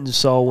 I went and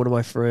saw one of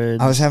my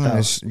friends. I was having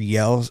this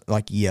yell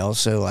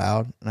so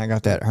loud, and I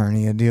got that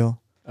hernia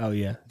deal. Oh,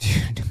 yeah.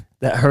 Dude.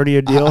 That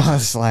hernia deal? I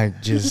was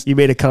like, just... You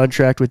made a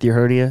contract with your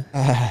hernia?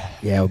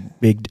 Yeah,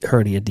 big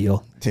hernia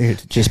deal.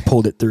 Dude. Just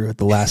pulled it through at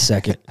the last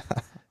second.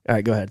 All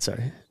right, go ahead.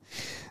 Sorry.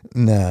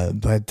 No,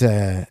 but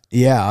I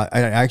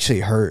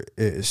actually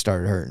it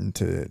started hurting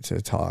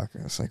to talk.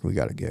 I was like, we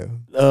got to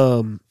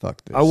go.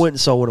 Fuck this. I went and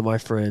saw one of my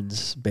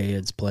friends'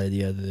 bands play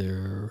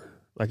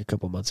a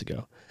couple months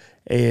ago.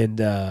 And,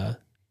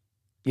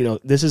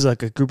 this is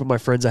like a group of my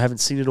friends I haven't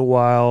seen in a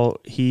while.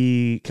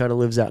 He kind of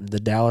lives out in the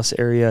Dallas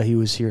area. He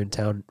was here in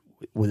town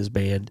with his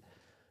band.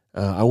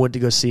 I went to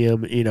go see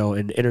him,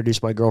 and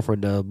introduce my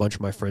girlfriend to a bunch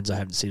of my friends I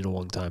haven't seen in a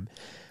long time.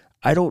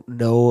 I don't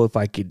know if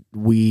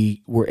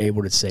we were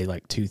able to say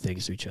like two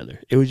things to each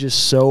other. It was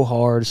just so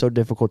hard, so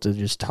difficult to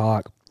just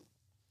talk.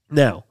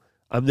 Now,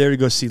 I'm there to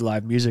go see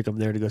live music. I'm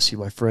there to go see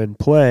my friend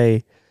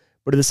play.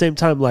 But at the same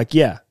time,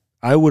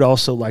 I would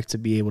also like to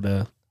be able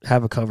to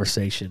have a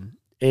conversation.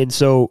 And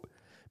so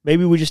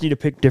maybe we just need to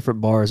pick different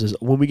bars. As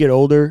when we get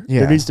older,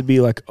 there needs to be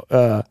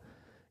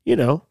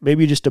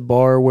maybe just a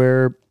bar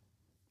where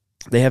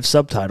they have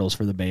subtitles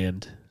for the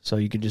band. So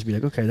you can just be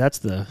like, okay,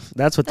 that's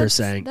what they're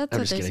saying. That's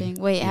what they're saying.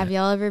 Wait, have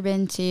y'all ever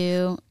been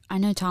to, I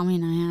know Tommy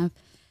and I have,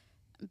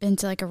 been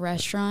to like a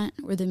restaurant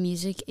where the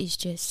music is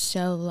just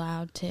so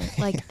loud too?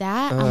 Like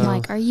that, I'm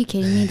like, are you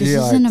kidding me? This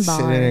isn't a bar.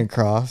 Sitting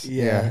across.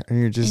 Yeah.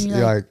 And you're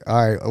like,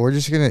 all right, we're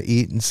just going to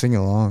eat and sing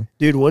along.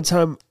 Dude, one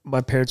time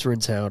my parents were in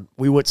town.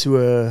 We went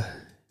to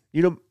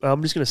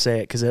I'm just going to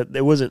say it because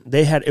it was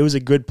a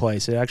good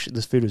place.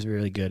 This food was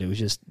really good. It was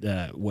just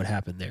what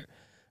happened there.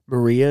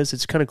 Maria's,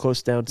 it's kind of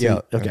close down to.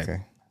 Yeah.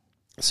 Okay.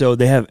 So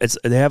they have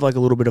like a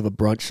little bit of a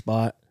brunch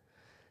spot.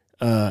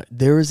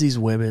 There was the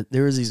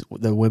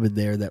women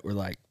there that were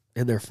like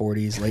in their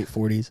 40s, late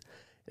 40s,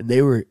 and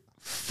they were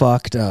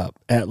fucked up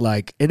at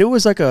and it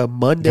was like a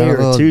Monday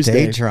or a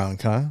Tuesday. Day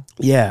drunk, huh?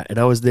 Yeah, and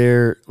I was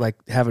there like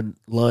having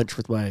lunch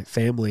with my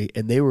family,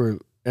 and they were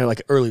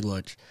like early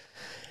lunch.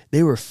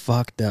 They were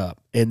fucked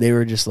up, and they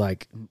were just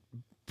like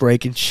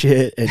breaking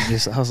shit, and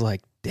just I was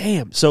like,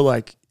 damn. So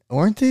like,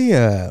 weren't they?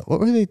 What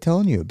were they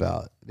telling you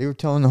about? They were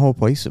telling the whole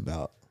place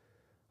about.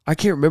 I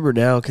can't remember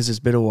now because it's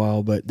been a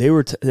while, but they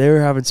were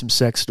having some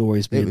sex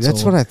stories.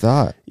 That's what I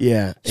thought.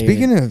 Yeah.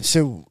 Speaking of,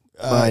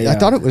 I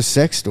thought it was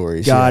sex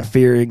stories.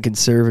 God-fearing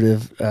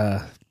conservative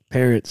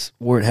parents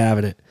weren't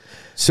having it.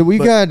 So we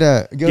got.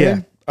 Go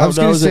ahead. I was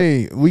going to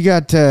say we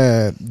got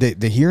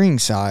the hearing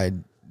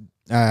side.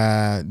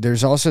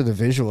 There's also the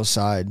visual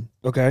side.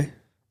 Okay.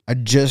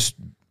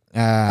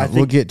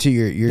 We'll get to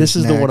your. This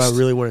is next. The one I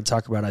really want to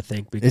talk about. I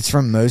think it's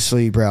from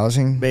Mostly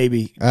Browsing.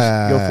 Maybe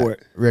go for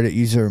it. Reddit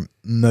user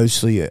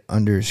Mostly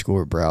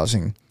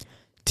 _browsing.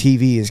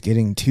 TV is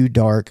getting too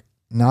dark.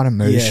 Not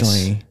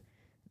emotionally,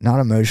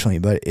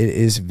 but it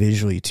is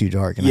visually too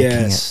dark, and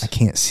I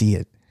can't see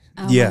it.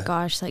 Oh my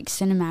gosh! Like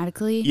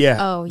cinematically. Yeah.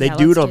 Oh, they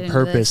do it on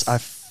purpose. I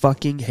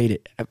fucking hate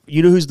it.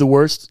 You know who's the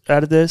worst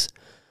out of this?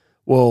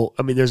 Well,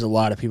 I mean, there's a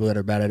lot of people that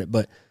are bad at it,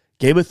 but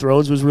Game of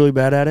Thrones was really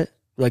bad at it.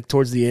 Like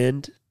towards the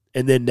end.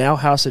 And then now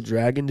House of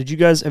Dragon. Are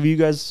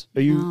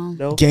you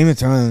no? Game of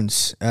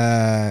Thrones.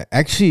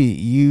 Actually,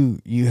 you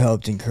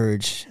helped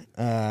encourage.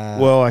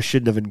 Well, I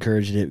shouldn't have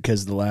encouraged it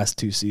because the last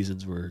two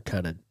seasons were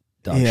kind of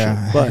dog shit.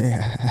 But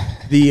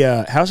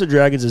the House of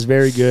Dragons is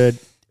very good.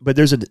 But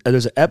there's an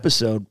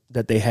episode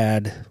that they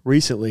had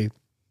recently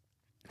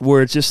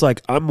where it's just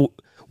like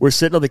we're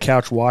sitting on the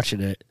couch watching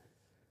it,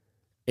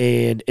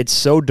 and it's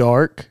so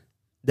dark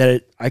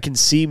that I can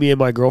see me and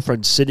my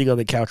girlfriend sitting on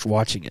the couch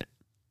watching it.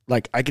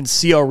 Like, I can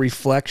see our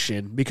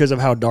reflection because of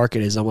how dark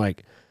it is. I'm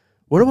like,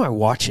 what am I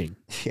watching?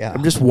 Yeah,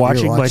 I'm just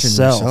watching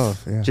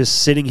myself,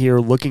 just sitting here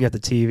looking at the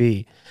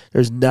TV.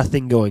 There's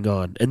nothing going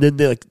on. And then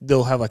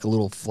they'll have like a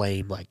little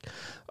flame like,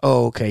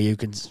 oh, okay, you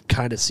can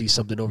kind of see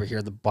something over here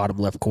in the bottom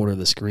left corner of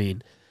the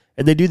screen.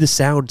 And they do the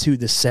sound, too.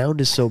 The sound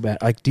is so bad.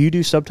 Like, do you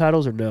do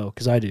subtitles or no?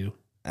 Because I do.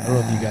 I don't know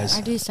if you guys...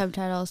 I do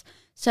subtitles.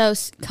 So,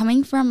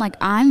 coming from,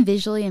 I'm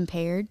visually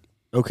impaired.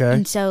 Okay.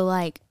 And so,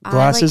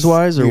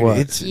 glasses-wise or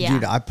what?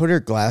 Dude, I put her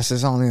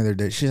glasses on the other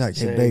day. She's like,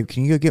 hey, babe,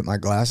 can you go get my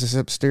glasses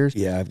upstairs?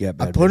 Yeah, I've got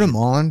bad vision. I put them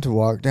on to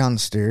walk down the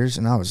stairs,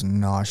 and I was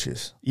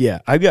nauseous. Yeah,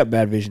 I've got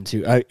bad vision,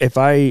 too. I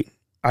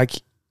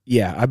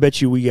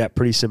bet you we got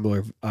pretty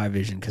similar eye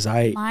vision, because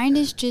Mine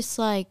is just,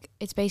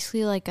 it's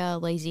basically like a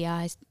lazy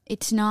eye.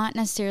 It's not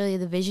necessarily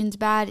the vision's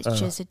bad. It's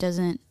just it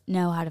doesn't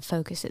know how to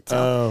focus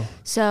itself. Oh.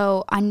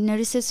 So, I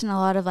noticed this in a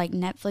lot of,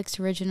 Netflix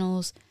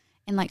originals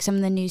and some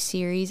of the new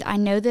series. I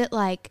know that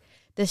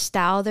the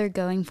style they're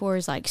going for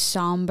is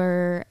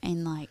somber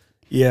and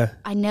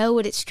I know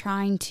what it's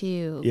trying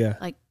to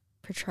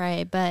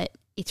portray, but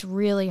it's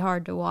really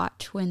hard to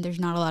watch when there's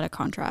not a lot of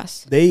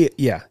contrast. They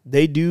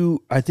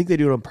do. I think they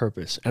do it on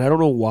purpose, and I don't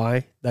know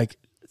why.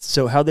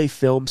 So how they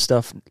film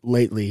stuff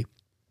lately,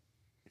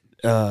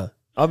 on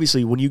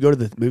obviously when you go to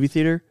the movie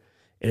theater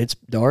and it's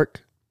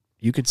dark,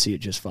 you can see it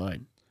just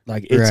fine.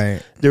 Like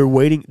it's they're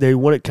waiting. They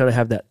want to kind of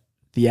have that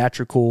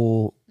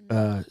theatrical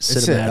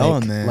cinematic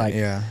element, like.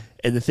 Yeah.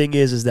 And the thing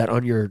is that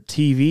on your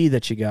TV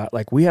that you got,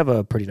 like we have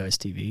a pretty nice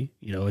TV.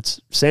 You know, it's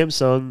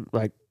Samsung,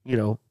 like, you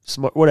know,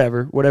 smart,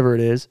 whatever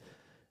it is.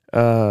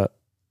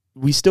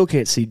 We still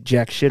can't see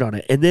jack shit on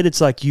it. And then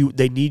it's like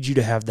they need you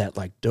to have that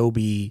like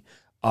Dolby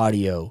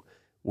audio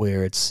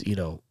where it's, you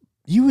know,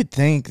 you would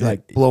think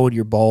like blowing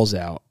your balls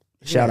out.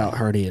 Shout out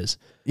hernias.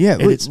 Yeah,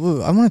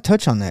 I want to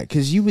touch on that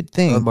because you would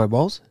think on my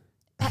balls.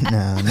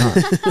 No,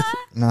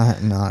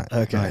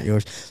 not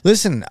yours.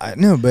 Listen,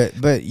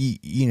 but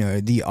you know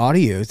the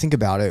audio. Think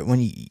about it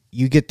when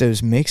you get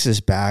those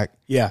mixes back.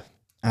 Yeah.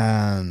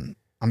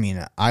 I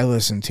mean, I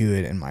listen to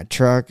it in my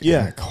truck,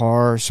 in a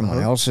car, someone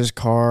else's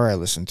car. I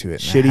listen to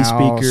it in the house,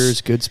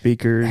 speakers, good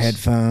speakers,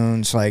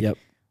 headphones. Like,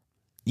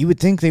 you would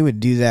think they would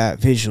do that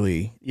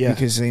visually,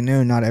 because they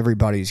know not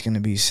everybody's going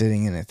to be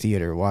sitting in a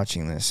theater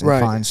watching this and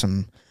find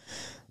some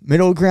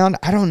middle ground.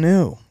 I don't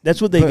know.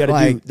 That's what they got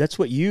to do. That's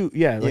what you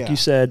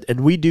said,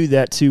 and we do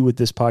that too with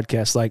this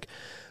podcast. Like,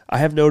 I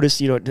have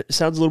noticed, you know, it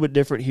sounds a little bit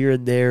different here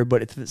and there,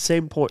 but at the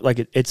same point,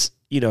 like it's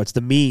you know, it's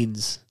the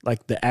means,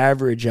 like the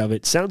average of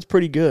it sounds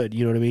pretty good.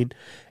 You know what I mean?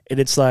 And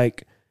it's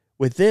like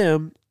with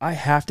them, I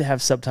have to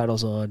have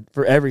subtitles on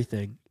for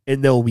everything,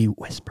 and they'll be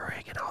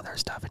whispering and all their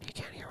stuff, and you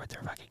can't hear what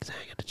they're fucking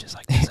saying, and it's just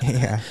like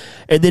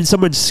and then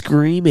someone's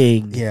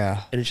screaming,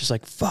 and it's just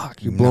like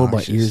fuck, you're blowing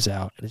my ears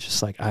out, and it's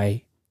just like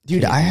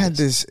Dude, I had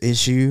this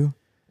issue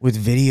with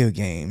video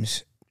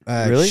games.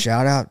 Really?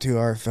 Shout out to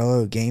our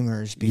fellow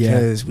gamers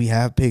because we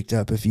have picked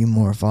up a few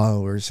more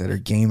followers that are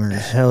gamers.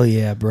 Hell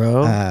yeah,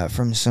 bro!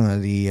 From some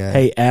of the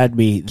hey, add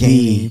me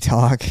gaming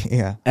talk.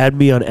 Yeah, add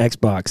me on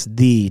Xbox.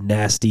 The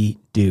Nasty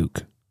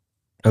Duke.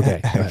 Okay,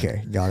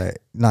 okay, got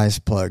it. Nice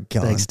plug,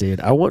 Kellen. Thanks,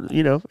 dude. I want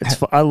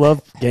it's I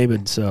love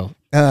gaming. So,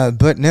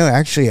 but no,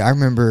 actually, I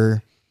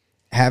remember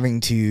having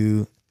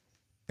to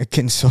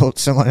consult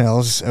someone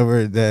else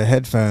over the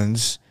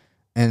headphones,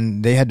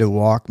 and they had to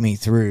walk me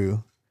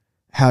through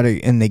how to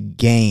in the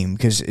game,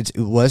 because it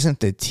wasn't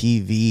the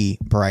TV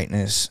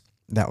brightness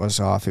that was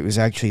off. It was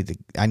actually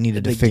I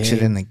needed to fix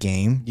it in the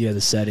game. Yeah,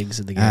 the settings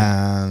in the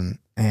game.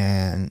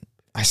 And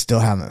I still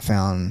haven't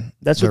found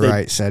the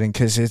right setting,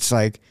 because it's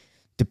like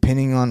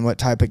depending on what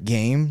type of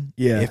game.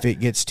 Yeah, if it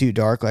gets too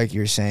dark, like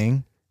you're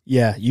saying.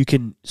 Yeah, you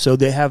can. So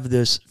they have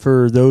this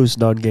for those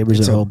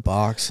non-gamers at home.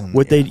 Box. And,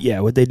 what they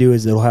do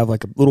is they'll have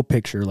like a little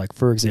picture. Like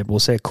for example, we'll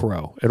say a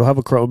crow. It'll have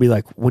a crow. It'll be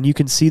like when you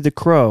can see the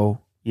crow,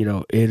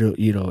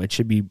 it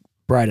should be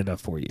bright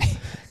enough for you,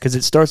 because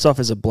it starts off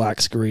as a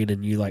black screen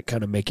and you like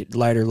kind of make it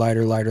lighter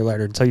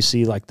until you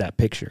see like that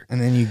picture,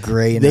 and then you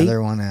gray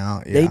another one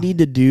out. They need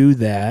to do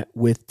that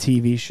with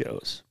TV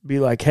shows. Be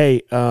like,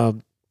 hey, for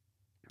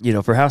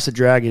House of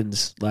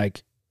Dragons,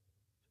 like,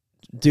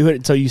 do it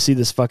until you see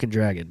this fucking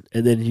dragon,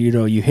 and then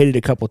you hit it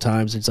a couple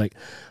times. And it's like,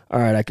 all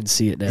right, I can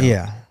see it now.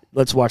 Yeah,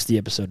 let's watch the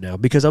episode now,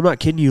 because I'm not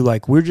kidding you.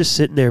 Like, we're just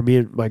sitting there, me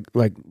and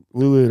like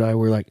Lulu and I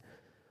were like,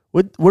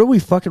 what are we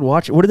fucking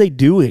watching? What are they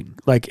doing?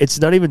 Like, it's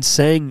not even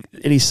saying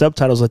any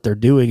subtitles that they're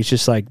doing. It's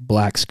just like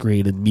black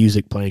screen and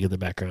music playing in the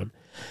background.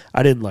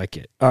 I didn't like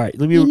it. All right,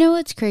 You know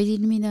what's crazy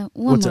to me though?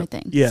 One more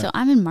thing. Yeah. So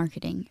I'm in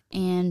marketing,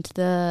 and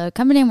the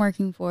company I'm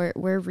working for,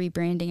 we're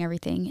rebranding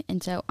everything,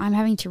 and so I'm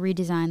having to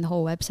redesign the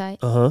whole website.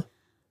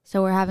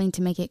 So we're having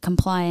to make it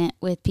compliant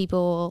with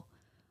people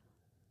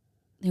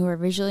who are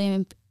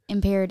visually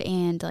impaired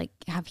and like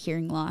have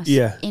hearing loss.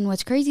 Yeah. And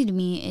what's crazy to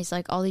me is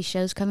like all these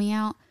shows coming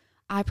out,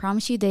 I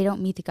promise you they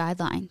don't meet the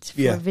guidelines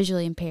for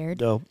visually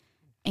impaired. No.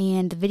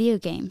 And the video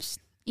games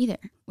either,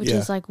 which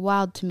is like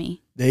wild to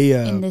me. They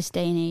in this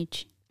day and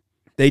age.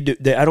 They do.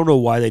 I don't know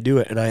why they do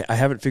it, and I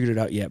haven't figured it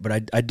out yet.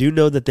 But I do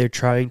know that they're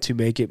trying to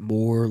make it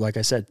more, like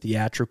I said,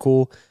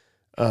 theatrical.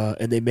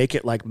 And they make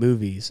it like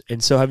movies.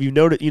 And so have you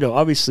noticed,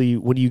 obviously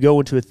when you go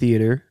into a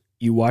theater,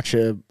 you watch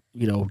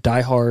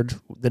Die Hard,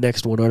 the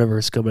next one, whatever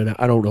is coming out.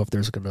 I don't know if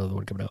there's another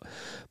one coming out.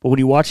 But when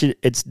you watch it,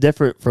 it's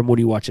different from when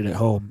you watch it at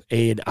home.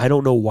 And I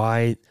don't know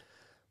why,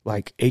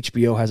 like,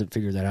 HBO hasn't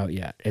figured that out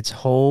yet. It's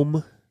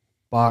home,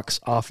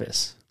 box,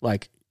 office.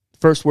 Like,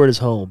 first word is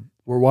home.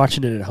 We're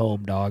watching it at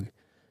home, dog.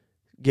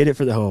 Get it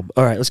for the home.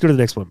 All right, let's go to the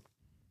next one.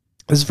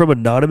 This is from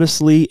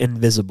Anonymously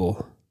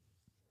Invisible.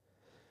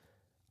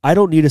 I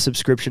don't need a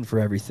subscription for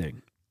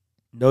everything.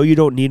 No, you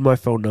don't need my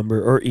phone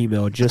number or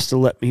email just to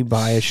let me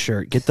buy a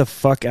shirt. Get the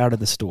fuck out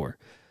of the store.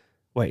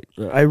 Wait,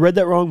 I read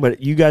that wrong,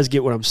 but you guys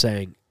get what I'm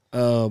saying.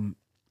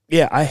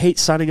 I hate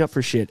signing up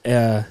for shit.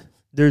 There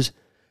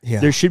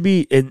should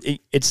be, and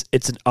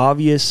it's an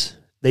obvious.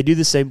 They do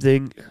the same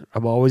thing.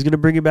 I'm always going to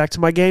bring it back to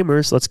my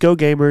gamers. Let's go,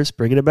 gamers,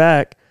 bringing it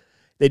back.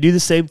 They do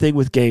the same thing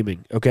with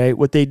gaming. Okay,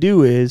 what they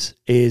do is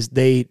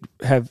they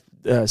have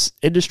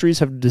industries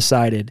have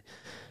decided,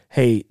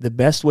 hey, the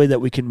best way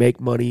that we can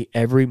make money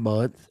every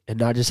month and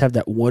not just have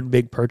that one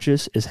big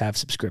purchase is have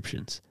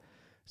subscriptions.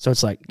 So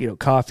it's like,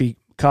 coffee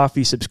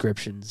coffee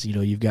subscriptions. You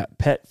know, you've got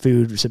pet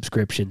food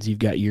subscriptions. You've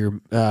got your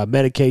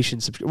medication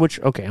which,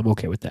 okay, I'm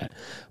okay with that.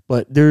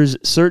 But there's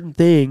certain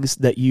things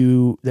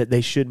that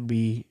they shouldn't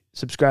be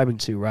subscribing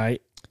to,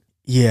 right?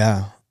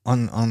 Yeah.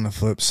 On the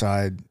flip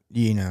side,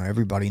 you know,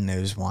 everybody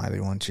knows why they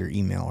want your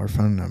email or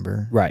phone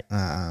number. Right.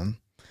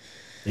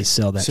 They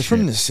sell that. So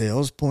from the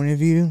sales point of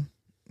view,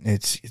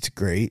 it's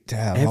great to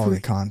have all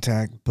the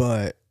contact,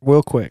 but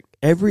real quick,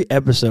 every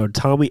episode,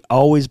 Tommy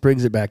always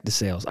brings it back to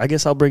sales. I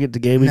guess I'll bring it to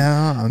gaming.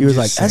 No, he was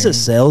like, saying, as a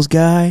sales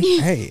guy,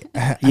 hey,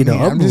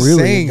 I'm just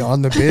really saying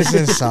on the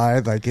business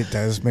side, like it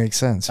does make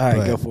sense. All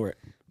right, go for it.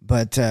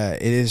 But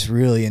it is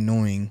really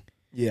annoying.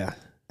 Yeah.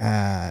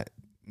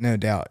 No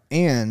doubt.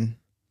 And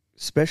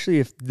especially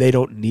if they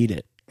don't need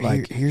it.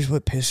 Like, here's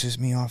what pisses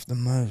me off the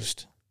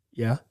most.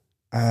 Yeah.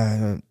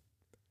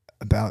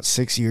 About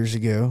 6 years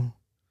ago,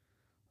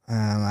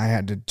 I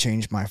had to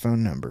change my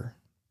phone number.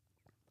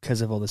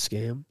 Because of all the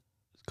scam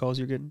calls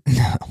you're getting?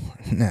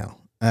 No.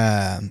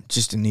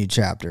 Just a new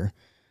chapter.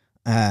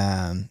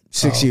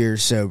 6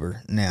 years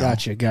sober now.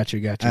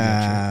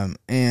 Gotcha.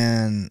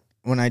 And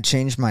when I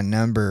changed my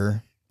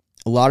number,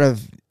 a lot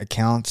of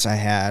accounts I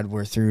had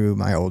were through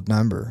my old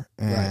number.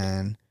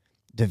 And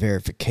the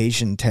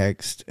verification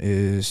text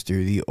is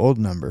through the old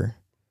number,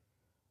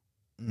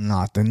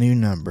 not the new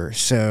number.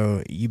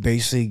 So you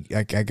basically,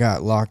 like, I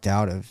got locked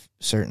out of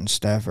certain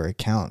stuff or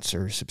accounts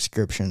or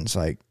subscriptions.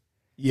 Like,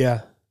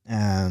 yeah.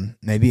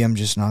 Maybe I'm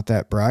just not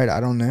that bright. I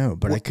don't know,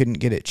 but I couldn't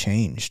get it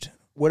changed.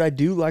 What I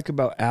do like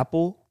about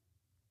Apple,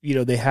 you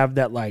know, they have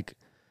that, like,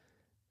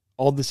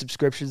 all the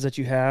subscriptions that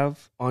you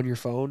have on your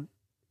phone.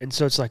 And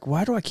so it's like,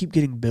 why do I keep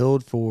getting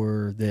billed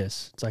for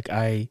this? It's like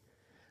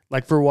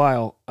for a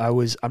while,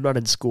 I'm not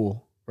in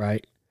school,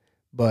 right?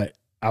 But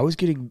I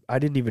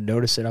didn't even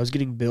notice it. I was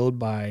getting billed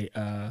by,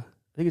 I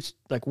think it's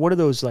like one of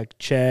those like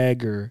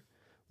Chegg or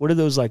one of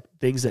those like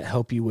things that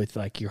help you with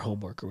like your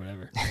homework or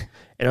whatever.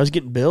 And I was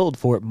getting billed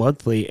for it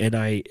monthly, and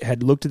I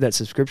had looked at that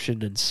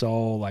subscription and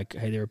saw like,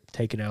 hey, they're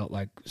taking out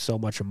like so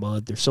much a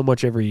month or so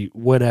much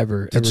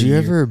whenever. Did you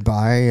ever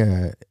buy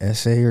a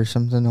essay or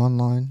something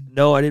online?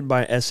 No, I didn't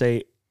buy an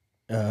essay.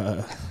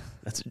 Do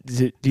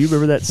you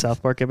remember that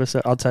South Park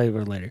episode? I'll tell you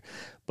about it later.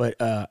 But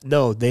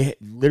no, they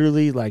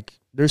literally, like,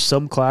 there's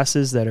some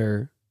classes that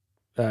are,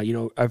 you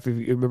know, if you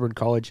remember in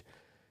college,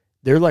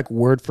 they're like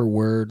word for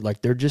word,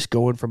 like they're just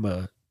going from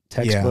a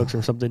textbook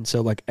or something.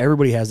 So like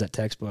everybody has that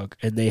textbook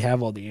and they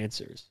have all the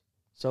answers.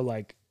 So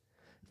like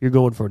if you're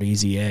going for an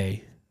easy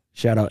A,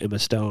 shout out Emma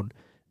Stone,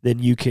 then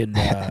you can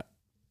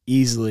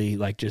easily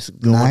like just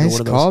go on to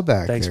one of those.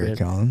 Callback. Thanks, there,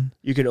 Colin.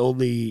 You can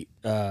only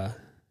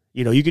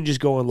you know, you can just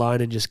go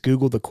online and just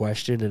Google the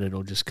question and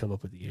it'll just come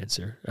up with the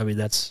answer. I mean,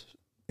 that's...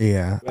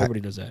 Yeah.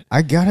 Everybody knows that.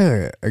 I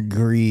gotta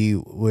agree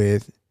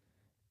with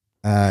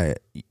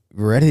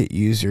Reddit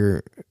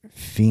user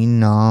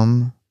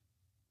Phenomenomics.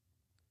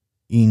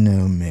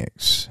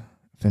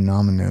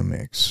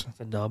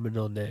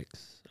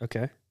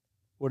 Okay.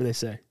 What do they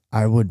say?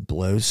 I would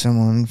blow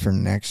someone for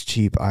next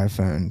cheap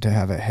iPhone to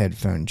have a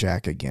headphone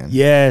jack again.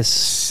 Yes.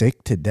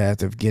 Sick to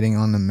death of getting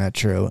on the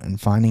metro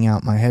and finding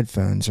out my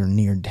headphones are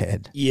near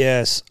dead.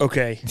 Yes.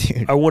 Okay.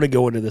 Dude. I want to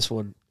go into this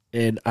one.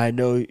 And I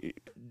know,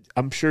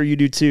 I'm sure you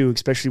do too,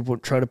 especially when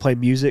trying to play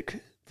music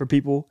for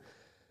people.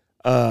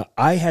 I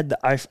had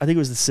I think it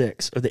was the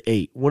 6 or the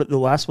 8. The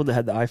last one that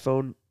had the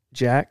iPhone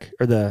jack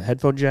or the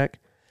headphone jack.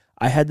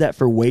 I had that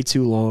for way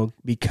too long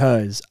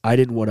because I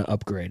didn't want to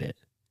upgrade it.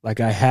 Like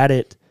I had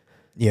it.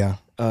 Yeah.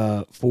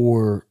 I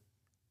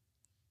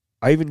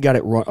even got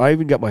it run. I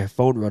even got my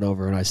phone run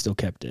over, and I still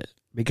kept it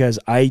because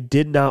I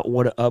did not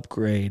want to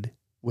upgrade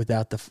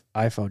without the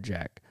iPhone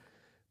jack.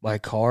 My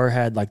car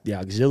had like the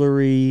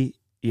auxiliary.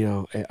 You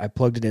know, I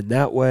plugged it in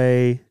that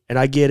way, and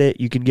I get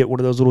it. You can get one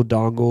of those little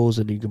dongles,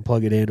 and you can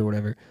plug it in or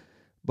whatever.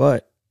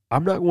 But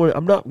I'm not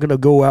gonna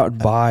go out and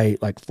buy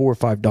like 4 or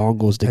 5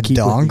 dongles to keep.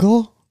 A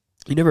dongle?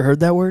 You never heard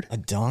that word? A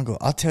dongle.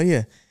 I'll tell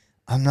you,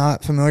 I'm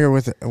not familiar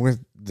with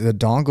the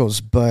dongles,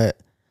 but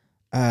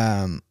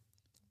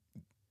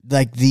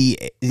like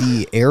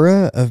the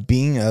era of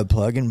being a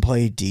plug and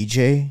play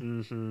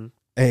DJ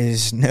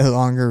is no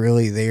longer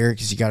really there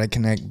because you got to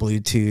connect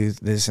Bluetooth,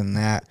 this and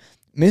that.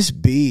 Miss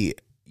B,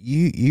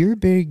 you're a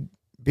big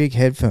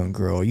headphone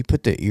girl. You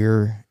put the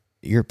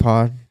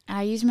earpod.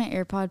 I use my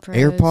AirPod Pros.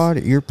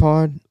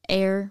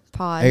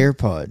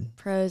 AirPod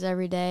Pros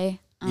every day.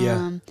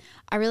 Yeah.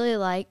 I really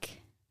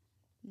like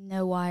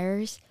no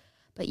wires,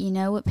 but you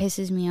know what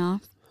pisses me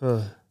off?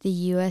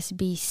 The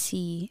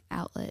USB-C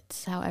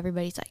outlets. How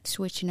everybody's like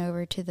switching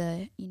over to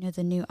the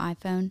new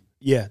iPhone.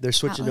 Yeah, they're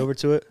switching over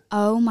to it.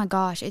 Oh my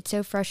gosh, it's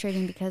so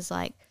frustrating because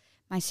like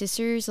my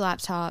sister's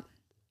laptop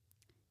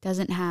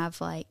doesn't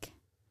have like,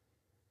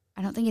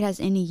 I don't think it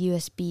has any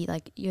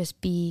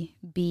USB-B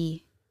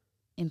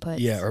inputs.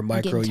 Yeah, or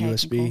micro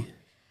USB.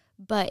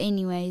 But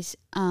anyways,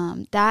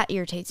 that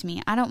irritates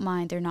me. I don't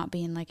mind there not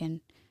being like the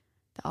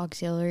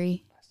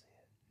auxiliary.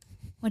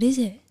 What is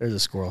it? There's a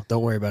squirrel.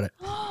 Don't worry about it.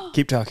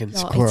 Keep talking.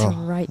 Squirrel. It's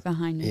right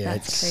behind me. Yeah,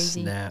 that's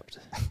crazy. Snapped.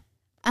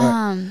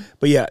 Right.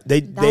 But yeah,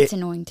 that's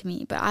annoying to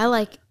me. But I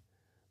like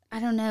I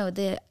don't know.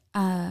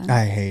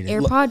 I hate it.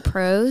 AirPod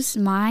Pros,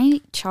 my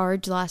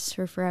charge lasts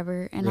for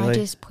forever, and Really? I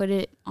just put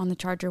it on the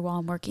charger while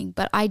I'm working.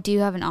 But I do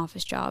have an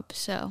office job,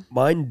 so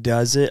mine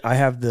doesn't. I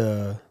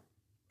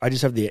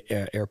just have the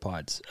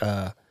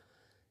AirPods.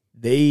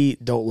 They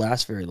don't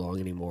last very long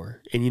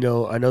anymore. And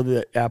I know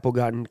that Apple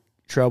got in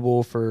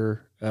trouble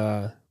for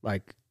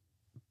like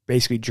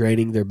basically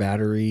draining their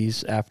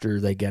batteries after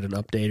they get an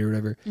update or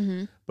whatever.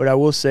 Mm-hmm. But I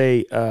will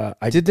say,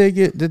 did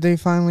they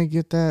finally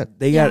get that?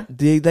 They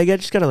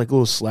just got a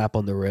little slap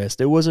on the wrist.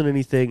 It wasn't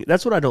anything.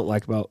 That's what I don't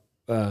like about.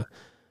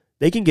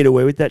 They can get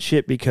away with that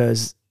shit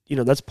because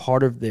that's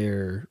part of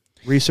their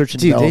research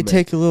and development. They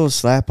take a little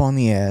slap on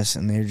the ass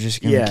and they're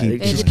just gonna keep.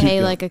 They just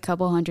pay like a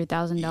couple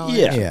 $100,000,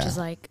 which is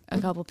like a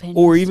couple pennies,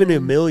 or even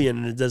 $1 million,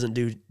 and it doesn't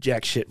do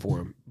jack shit for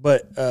them.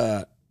 But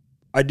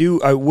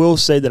I will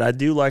say that I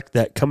do like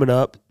that coming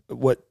up.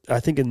 What I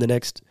think in the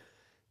next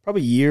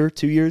probably year,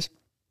 2 years,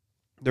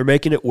 they're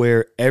making it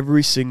where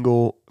every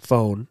single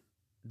phone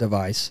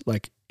device,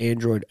 like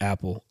Android,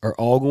 Apple, are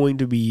all going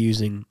to be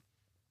using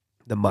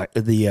the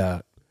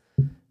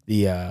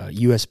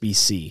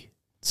USB-C.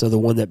 So the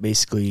one that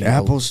basically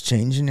Apple's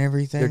changing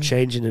everything. They're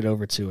changing it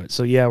over to it.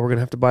 So yeah, we're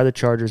gonna have to buy the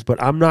chargers.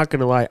 But I'm not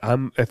gonna lie,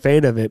 I'm a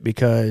fan of it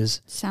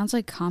because sounds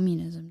like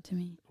communism to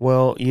me.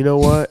 Well, you know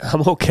what?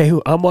 I'm okay.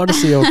 I'm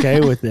honestly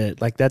okay with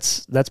it. Like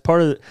that's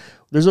part of the.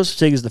 There's no such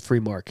thing as the free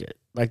market.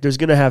 Like there's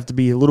gonna have to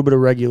be a little bit of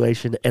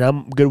regulation, and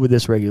I'm good with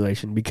this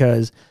regulation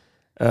because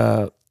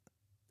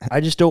I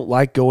just don't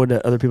like going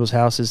to other people's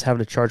houses,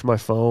 having to charge my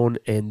phone,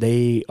 and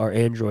they are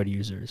Android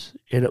users.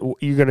 And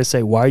you're gonna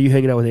say, why are you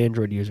hanging out with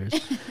Android users?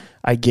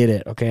 I get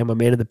it. Okay, I'm a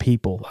man of the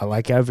people. I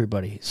like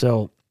everybody.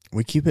 So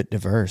we keep it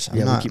diverse.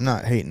 I'm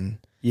not hating.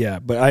 Yeah,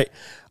 but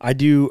I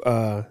do.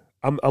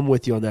 I'm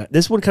with you on that.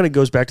 This one kind of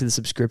goes back to the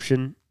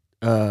subscription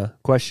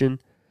question.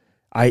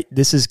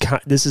 This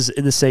is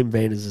in the same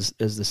vein as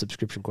the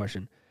subscription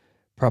question.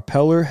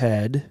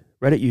 Propellerhead,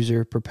 Reddit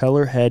user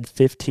Propellerhead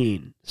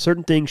 15.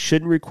 Certain things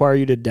shouldn't require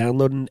you to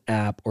download an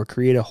app or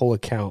create a whole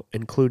account,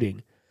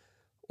 including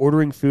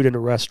ordering food in a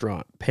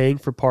restaurant, paying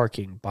for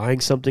parking, buying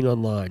something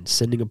online,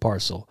 sending a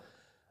parcel.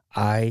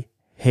 I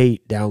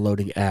hate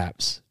downloading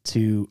apps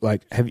to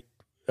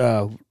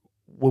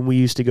when we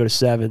used to go to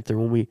 7th or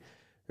when we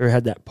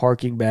had that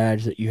parking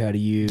badge that you had to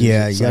use.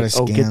 Yeah, you got to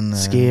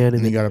scan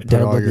and you got to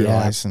put all your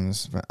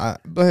license.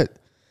 But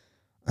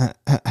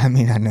I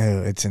mean, I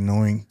know it's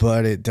annoying,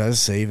 but it does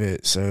save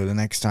it. So the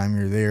next time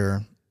you're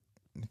there,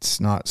 it's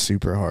not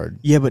super hard.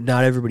 Yeah, but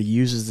not everybody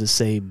uses the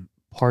same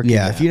parking.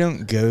 Yeah, app. if you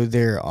don't go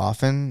there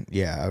often,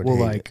 I would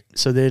hate it.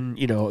 So then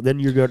then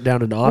you're going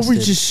down in Austin. Well,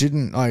 we just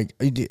shouldn't I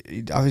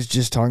was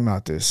just talking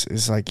about this.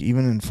 It's like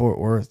even in Fort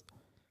Worth,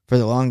 for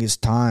the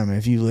longest time,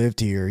 if you lived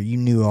here, you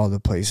knew all the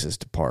places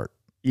to park.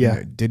 Yeah,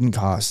 it didn't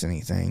cost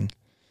anything.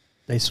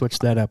 They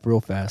switched that up real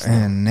fast,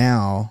 and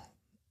now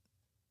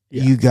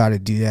you got to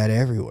do that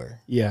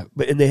everywhere. Yeah,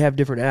 and they have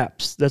different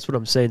apps. That's what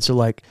I'm saying. So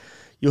like,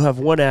 you'll have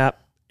one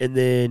app, and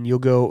then you'll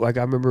go. Like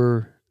I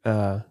remember,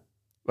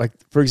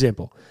 for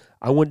example.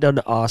 I went down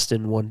to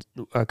Austin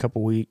a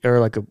couple weeks, or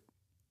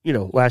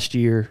last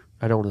year.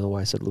 I don't know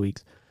why I said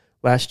weeks.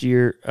 Last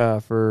year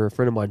for a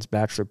friend of mine's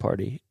bachelor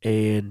party,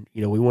 and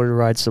we wanted to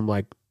ride some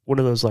one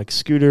of those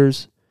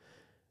scooters,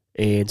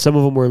 and some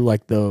of them were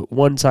like the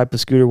one type of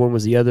scooter, one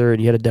was the other,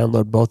 and you had to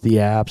download both the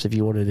apps if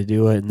you wanted to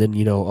do it. And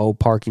then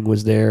parking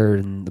was there,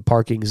 and the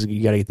parking's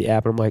you got to get the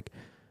app. And I'm like,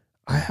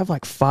 I have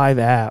 5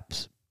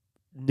 apps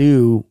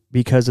new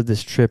because of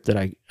this trip that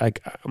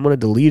I'm gonna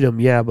delete them.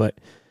 Yeah, but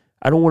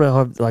I don't want to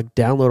have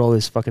download all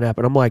this fucking app.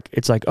 And I'm like,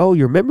 it's like, oh,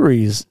 your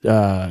memory's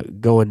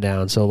going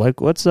down. So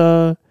let's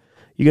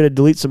you got to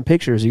delete some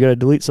pictures. You got to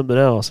delete something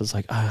else. It's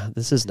like,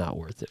 this is not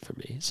worth it for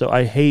me. So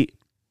I hate,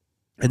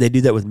 and they do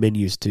that with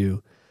menus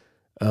too.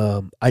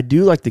 I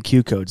do like the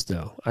Q codes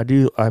though. I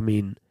do. I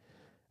mean,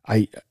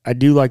 I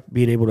do like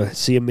being able to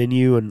see a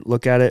menu and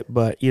look at it.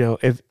 But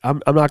if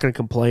I'm not going to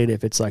complain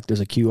if it's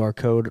there's a QR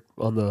code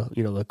on the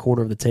the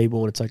corner of the table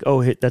and it's like,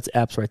 oh, that's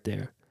apps right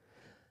there.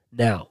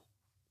 Now,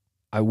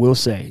 I will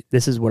say,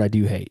 this is what I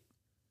do hate.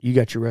 You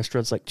got your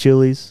restaurants like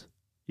Chili's.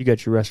 You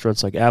got your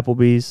restaurants like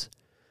Applebee's,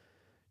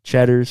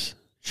 Cheddar's.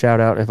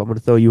 Shout out if I'm going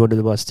to throw you under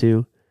the bus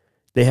too.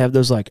 They have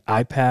those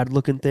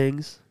iPad-looking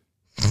things.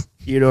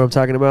 You know what I'm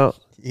talking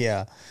about?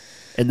 Yeah.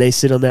 And they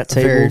sit on that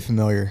table. Very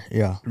familiar,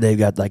 yeah. And they've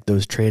got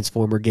those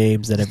Transformer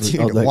games that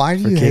Dude, why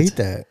do you hate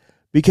that?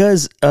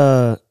 Because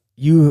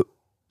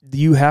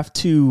you have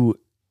to...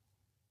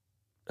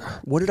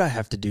 What did I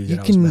have to do? You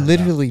can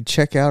literally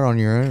check out on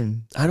your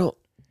own. I don't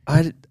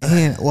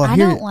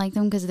like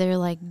them because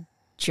they're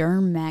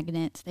germ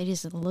magnets. They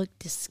just look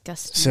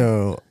disgusting.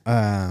 So,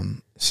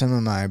 some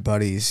of my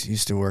buddies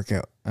used to work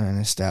at an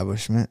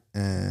establishment,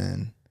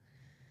 and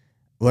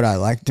what I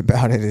liked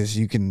about it is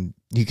you can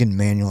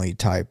manually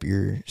type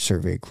your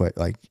survey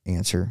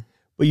answer.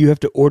 But you have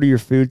to order your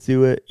food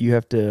through it. You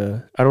have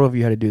to. I don't know if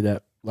you had to do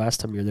that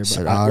last time you were there,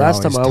 but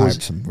last time I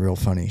was some real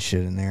funny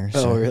shit in there.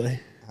 Oh, really?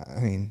 I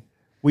mean,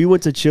 We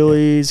went to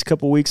Chili's a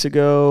couple weeks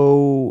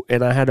ago,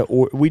 and I had to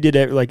order. We did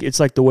it like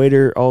it's like the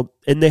waiter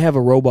and they have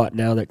a robot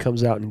now that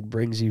comes out and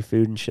brings you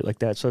food and shit like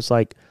that. So it's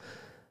like,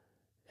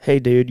 hey,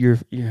 dude, you're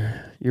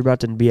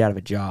about to be out of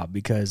a job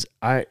because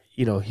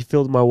he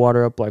filled my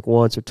water up like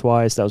once or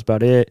twice. That was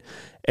about it.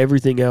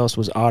 Everything else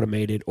was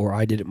automated, or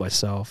I did it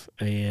myself,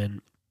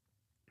 and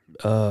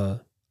I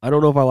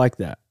don't know if I like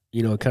that.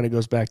 It kind of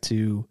goes back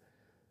to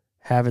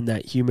having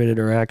that human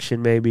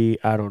interaction, maybe.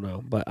 I don't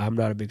know, but I'm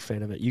not a big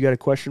fan of it. You got a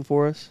question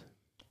for us?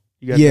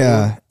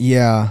 Yeah.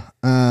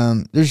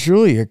 There's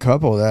really a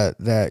couple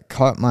that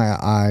caught my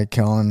eye,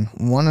 Kellen.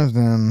 One of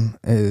them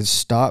is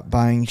stop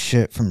buying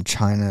shit from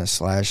China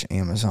 /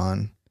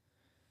 Amazon.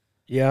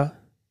 Yeah.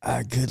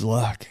 Good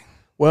luck.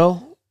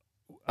 Well,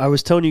 I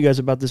was telling you guys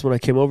about this when I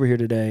came over here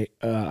today.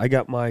 I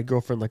got my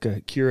girlfriend like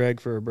a Keurig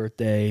for her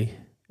birthday,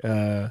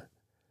 and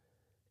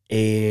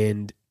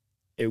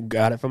it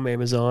got it from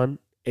Amazon.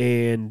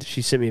 And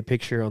she sent me a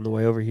picture on the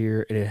way over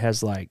here, and it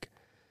has like,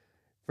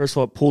 first of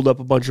all, it pulled up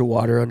a bunch of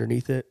water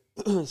underneath it.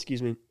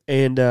 Excuse me.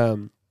 And,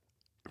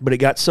 but it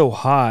got so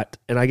hot,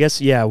 and I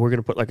guess, we're going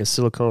to put like a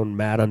silicone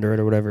mat under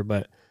it or whatever,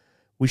 but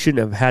we shouldn't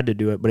have had to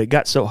do it. But it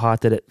got so hot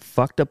that it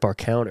fucked up our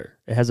counter.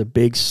 It has a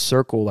big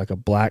circle, like a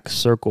black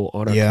circle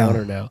on our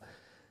counter now.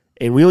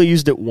 And we only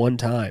used it one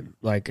time.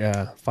 Like,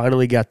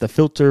 finally got the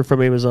filter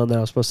from Amazon that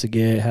I was supposed to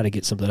get. Had to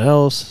get something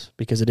else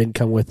because it didn't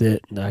come with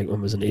it. And I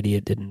was an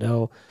idiot, didn't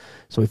know.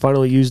 So we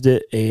finally used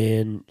it,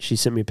 and she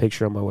sent me a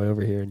picture on my way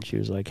over here, and she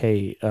was like,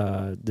 hey,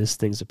 this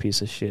thing's a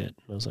piece of shit.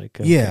 And I was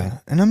like, okay. Yeah,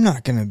 and I'm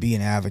not going to be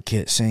an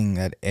advocate saying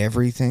that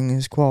everything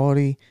is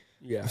quality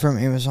from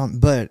Amazon,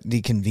 but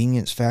the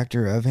convenience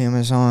factor of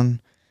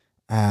Amazon,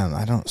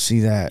 I don't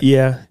see that.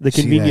 Yeah, the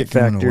convenient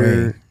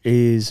factor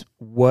is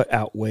what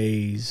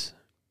outweighs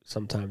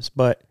sometimes.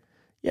 But,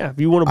 yeah, if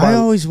you want to buy...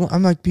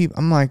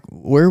 I'm like,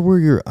 where were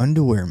your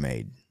underwear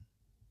made?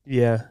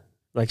 Yeah,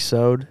 like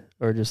sewed.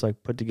 Or just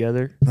like put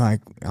together?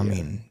 Like, I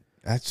mean,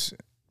 that's,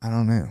 I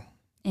don't know.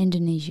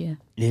 Indonesia.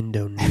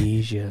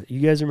 You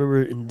guys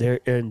remember in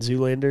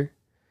Zoolander?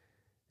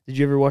 Did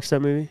you ever watch that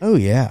movie? Oh,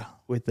 yeah.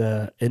 With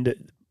the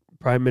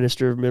Prime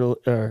Minister of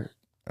Malaysia.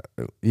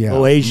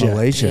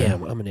 Malaysia.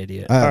 Damn, I'm an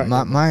idiot.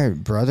 My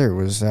brother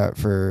was that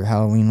for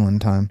Halloween one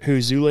time. Who,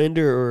 Zoolander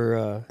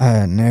or?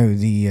 No,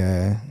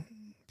 the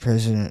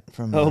president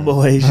from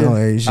Malaysia.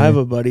 I have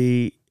a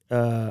buddy,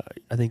 I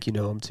think you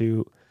know him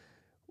too.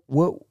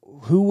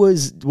 Who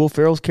was Will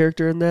Ferrell's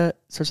character in that?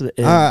 Starts with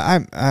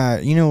an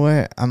N. You know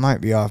what? I might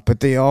be off, but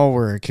they all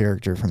were a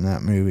character from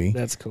that movie.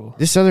 That's cool.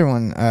 This other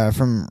one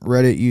from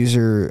Reddit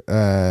user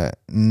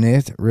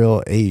Nith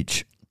Real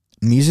H.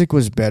 Music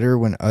was better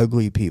when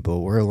ugly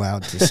people were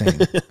allowed to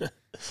sing.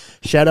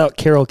 Shout out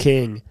Carole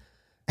King.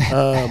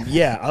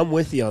 Yeah, I'm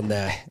with you on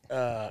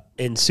that.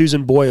 And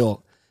Susan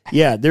Boyle.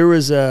 Yeah, there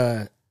was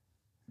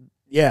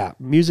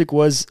music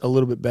was a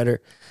little bit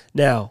better.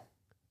 Now,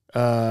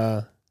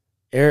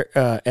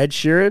 Ed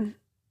Sheeran,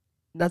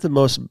 not the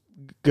most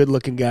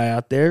good-looking guy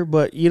out there,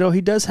 but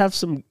he does have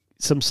some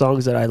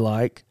songs that I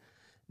like.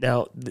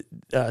 Now,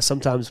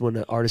 sometimes when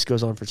an artist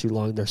goes on for too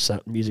long, their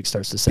music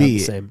starts to sound the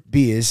same.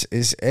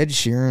 Is Ed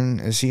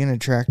Sheeran? Is he an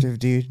attractive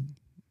dude?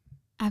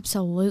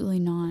 Absolutely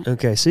not.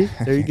 Okay, see,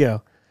 there you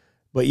go.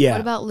 But yeah,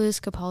 what about Louis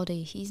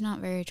Capaldi? He's not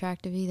very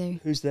attractive either.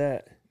 Who's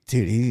that?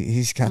 Dude,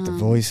 he's got the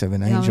voice of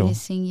an angel. You want me to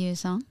sing you a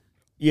song?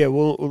 Yeah,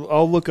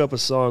 I'll look up a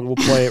song. We'll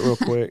play it real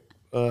quick.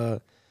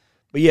 But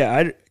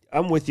yeah,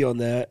 I'm with you on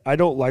that. I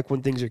don't like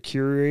when things are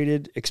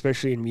curated,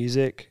 especially in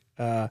music.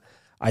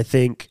 I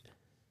think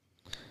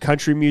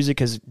country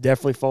music has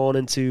definitely fallen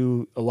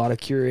into a lot of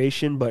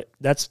curation, but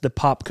that's the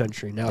pop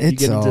country. Now, if you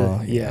get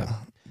into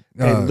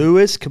and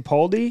Louis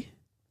Capaldi,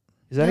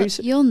 is that how you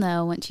say? You'll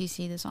know once you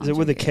see the song. Is it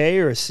with a K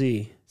or a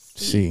C?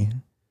 C.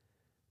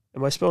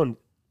 Am I spelling?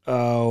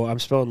 Oh, I'm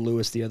spelling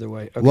Louis the other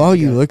way. Okay, While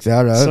you look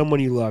that up, Someone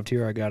You Loved.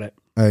 Here, I got it.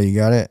 Oh, you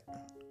got it.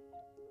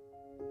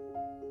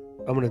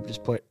 I'm gonna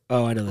just play.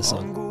 Oh, I know this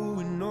song. No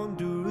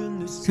one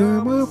to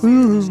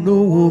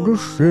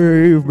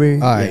save me.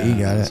 All right, you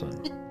got it.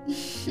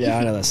 Yeah,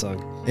 I know that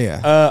song.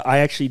 Yeah. I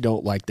actually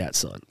don't like that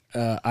song.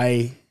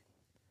 I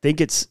think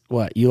it's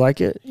what you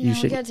like it. You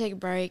should. We gotta take a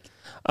break.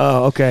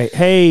 Oh, okay.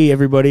 Hey,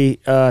 everybody.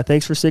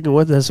 Thanks for sticking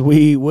with us.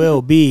 We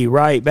will be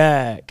right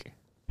back.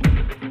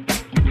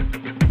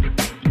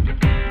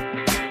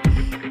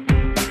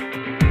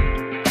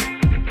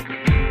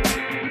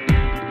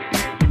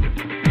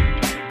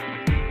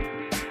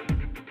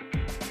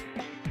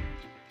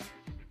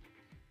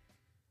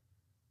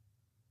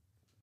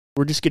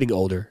 We're just getting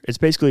older. It's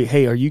basically,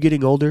 hey, are you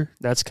getting older?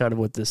 That's kind of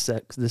what this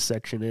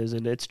section is,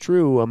 and it's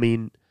true. I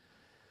mean,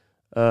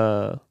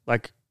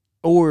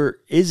 or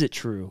is it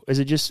true?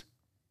 It's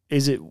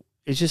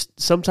just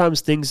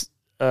sometimes things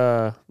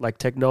like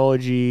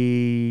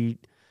technology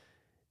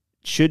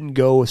shouldn't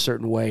go a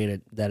certain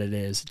way that it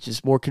is. It's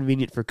just more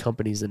convenient for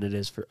companies than it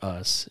is for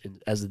us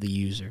as the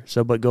user.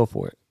 So, but go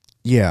for it.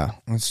 Yeah,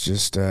 let's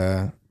just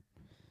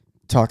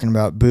talking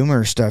about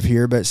boomer stuff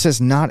here, but it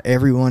says not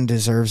everyone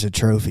deserves a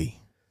trophy.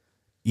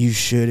 You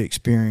should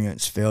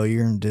experience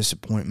failure and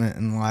disappointment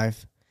in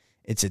life,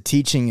 It's a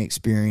teaching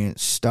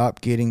experience.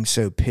 Stop getting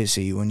so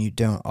pissy when you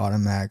don't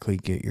automatically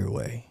get your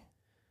way.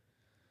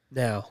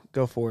 Now,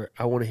 go for it.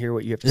 I want to hear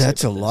what you have to say.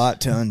 That's a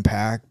lot to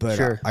unpack, but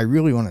sure. I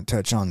really want to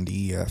touch on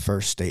the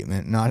first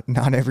statement. Not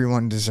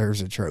everyone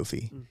deserves a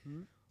trophy.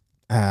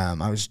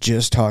 I was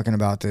just talking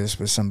about this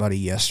with somebody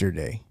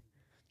yesterday.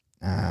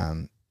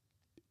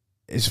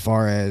 As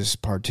far as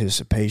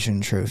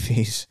participation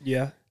trophies.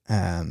 Yeah.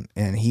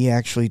 And he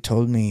actually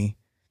told me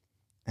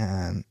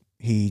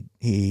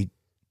he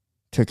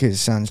took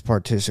his son's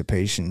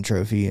participation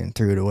trophy and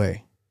threw it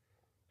away.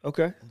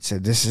 Okay.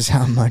 Said, this is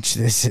how much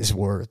this is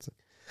worth.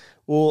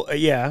 Well,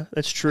 yeah,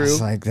 that's true.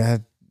 It's like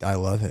that. I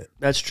love it.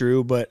 That's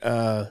true, but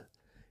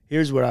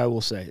here's what I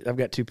will say. I've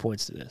got 2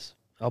 points to this.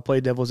 I'll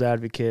play devil's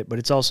advocate, but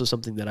it's also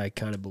something that I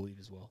kind of believe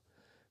as well.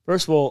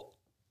 First of all,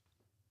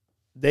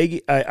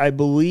 I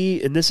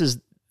believe, and this is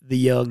the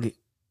young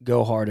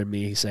go hard in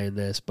me saying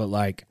this, but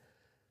like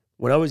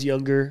when I was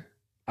younger,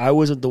 I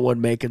wasn't the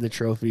one making the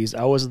trophies.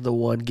 I wasn't the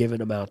one giving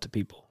them out to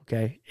people.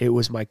 Okay, it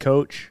was my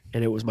coach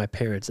and it was my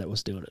parents that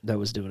was doing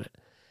it.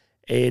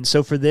 And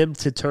so for them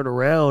to turn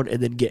around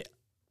and then get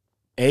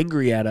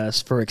angry at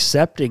us for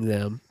accepting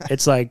them,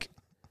 it's like,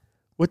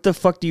 what the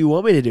fuck do you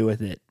want me to do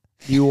with it?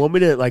 Do you want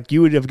me to, like,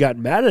 you would have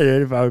gotten mad at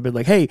it if I would have been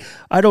like, hey,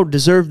 I don't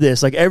deserve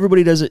this. Like,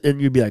 everybody does it.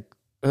 And you'd be like,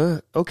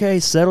 okay,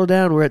 settle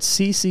down. We're at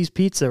CC's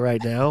Pizza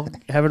right now,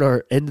 having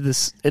our end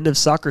of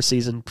soccer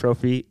season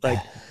trophy. Like,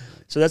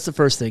 so that's the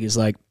first thing is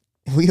like,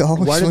 we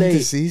always went to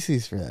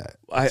CC's for that.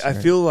 I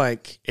feel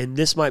like, and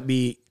this might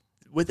be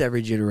with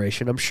every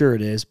generation, I'm sure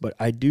it is, but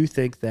I do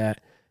think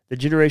that the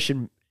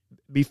generation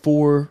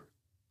before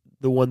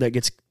the one that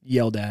gets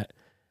yelled at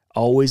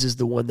always is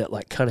the one that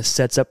like kind of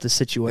sets up the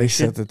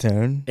situation. They set the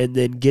tone. And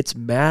then gets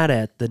mad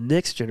at the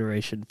next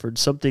generation for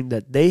something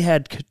that they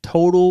had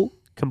total,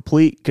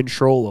 complete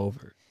control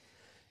over.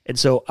 And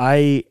so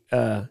I,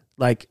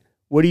 like,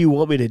 what do you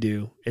want me to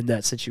do in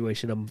that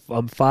situation?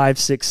 I'm 5,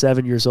 6,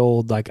 7 years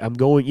old. Like, I'm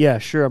going, yeah,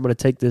 sure, I'm going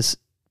to take this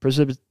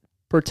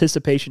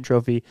participation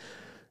trophy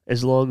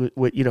as long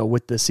with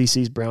the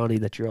CC's brownie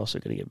that you're also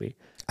going to give me.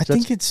 I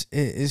think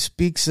it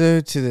speaks though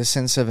to the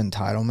sense of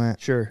entitlement.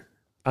 Sure.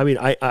 I mean,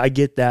 I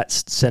get that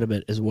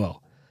sentiment as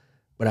well.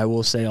 But I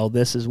will say all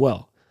this as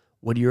well.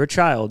 When you're a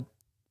child,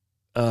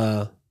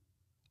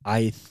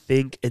 I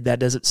think that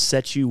doesn't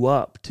set you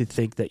up to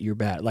think that you're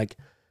bad. Like,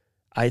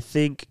 I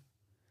think,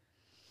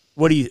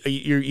 what do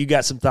you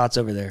got some thoughts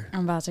over there?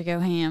 I'm about to go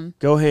ham.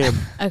 Go ham.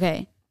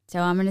 Okay. So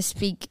I'm going to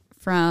speak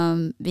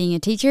from being a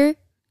teacher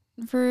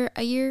for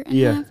a year and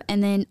a half,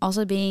 and then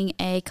also being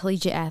a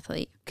collegiate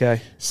athlete.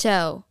 Okay.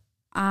 So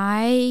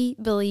I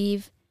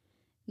believe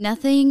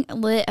nothing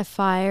lit a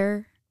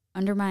fire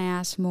under my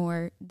ass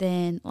more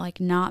than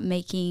like not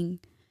making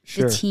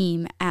the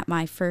team at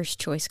my first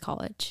choice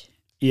college.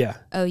 Yeah.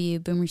 OU,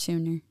 Boomer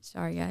Sooner.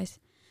 Sorry, guys.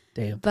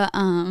 Damn. But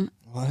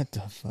what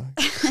the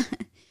fuck?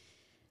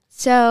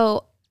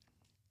 So,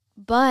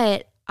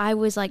 but I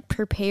was like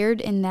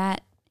prepared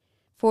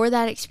for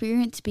that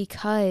experience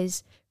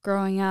because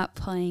growing up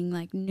playing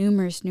like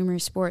numerous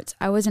sports,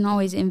 I wasn't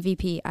always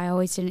MVP. I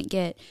always didn't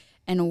get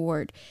an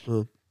award.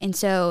 And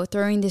so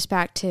throwing this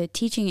back to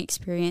teaching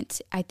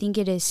experience, I think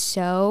it is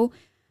so,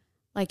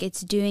 like,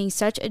 it's doing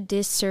such a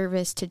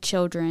disservice to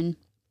children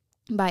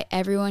by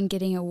everyone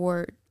getting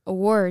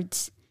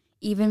awards,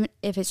 even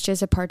if it's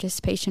just a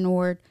participation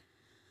award.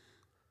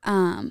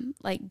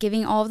 Like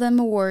giving all of them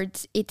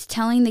awards, it's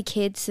telling the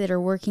kids that are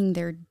working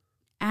their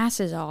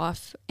asses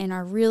off and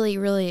are really,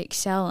 really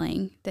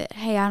excelling that,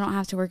 hey, I don't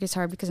have to work as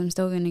hard because I'm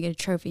still going to get a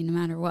trophy no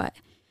matter what.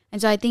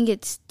 And so I think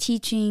it's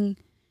teaching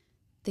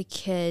the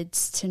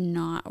kids to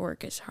not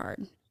work as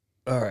hard.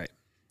 All right.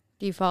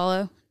 Do you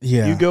follow?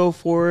 Yeah. You go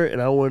for it,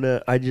 and I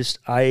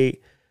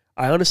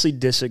honestly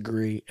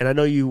disagree. And I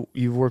know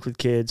you've worked with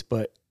kids,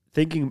 but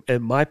thinking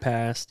in my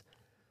past,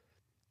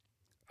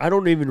 I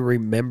don't even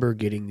remember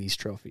getting these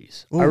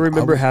trophies. Ooh, I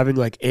remember having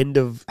like end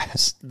of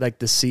like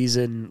the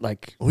season,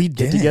 like we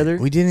get together.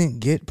 We didn't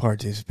get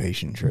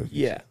participation trophies.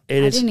 Yeah,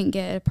 and I didn't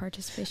get a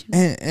participation.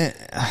 And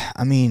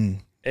I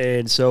mean,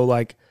 and so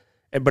like,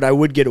 but I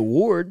would get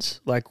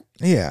awards. Like,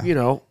 yeah,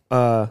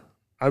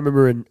 I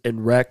remember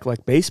in rec,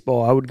 like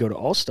baseball, I would go to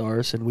All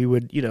Stars, and we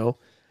would,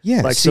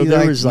 yeah. Like, see, so there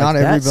like, was like not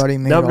everybody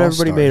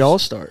made All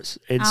Stars.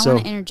 And I so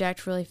want to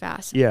interject really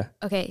fast. Yeah.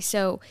 Okay,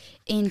 so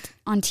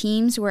on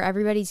teams where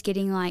everybody's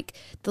getting like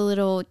the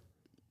little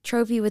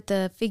trophy with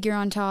the figure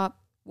on top,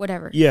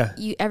 whatever. Yeah.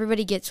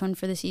 Everybody gets one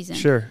for the season.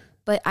 Sure.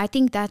 But I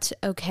think that's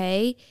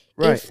okay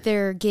if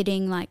they're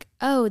getting like,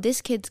 oh,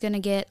 this kid's gonna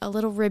get a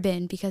little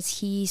ribbon because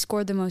he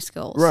scored the most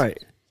goals. Right.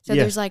 So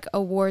there's like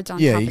awards on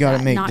top of that. Yeah, you got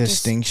to make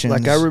distinctions.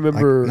 Like I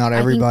remember, like not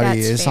everybody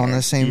is fair. On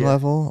the same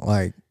level.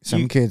 Like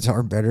some kids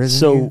are better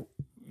than you.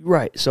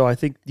 Right. So I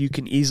think you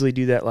can easily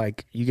do that.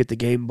 Like you get the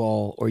game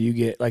ball, or you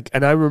get like,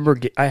 and I remember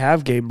I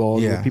have game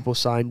balls where people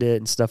signed it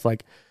and stuff.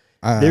 Like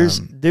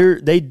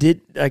they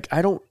did like,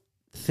 I don't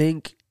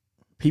think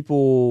I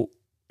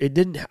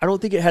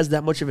don't think it has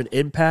that much of an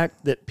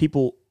impact that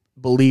people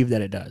believe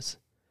that it does.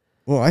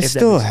 Well, I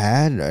still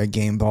had a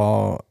game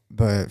ball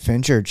but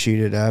Fincher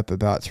cheated up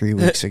about 3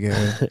 weeks ago.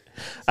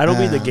 I don't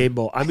mean the game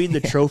bowl. I mean the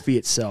trophy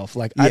itself.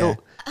 Like yeah. I don't.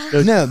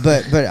 No,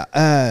 but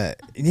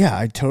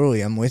yeah,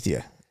 I'm with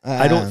you.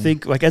 I don't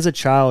think like as a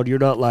child you're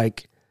not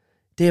like,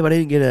 damn, I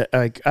didn't get a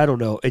like. I don't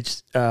know.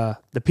 It's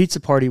the pizza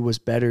party was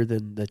better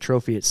than the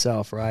trophy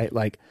itself, right?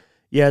 Like,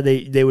 yeah,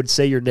 they would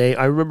say your name.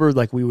 I remember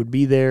like we would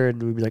be there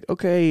and we'd be like,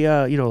 okay,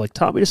 like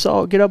Tommy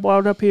DeSalt, get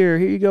up here.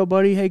 Here you go,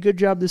 buddy. Hey, good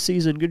job this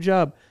season. Good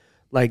job.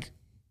 Like,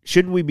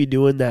 shouldn't we be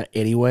doing that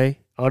anyway?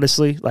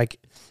 Honestly, like,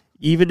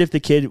 even if the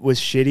kid was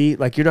shitty,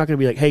 like you're not going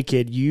to be like, hey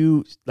kid,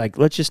 you like,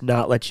 let's just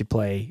not let you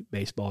play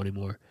baseball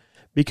anymore,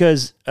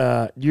 because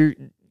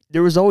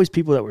there was always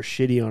people that were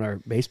shitty on our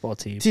baseball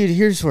team. Dude,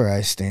 here's where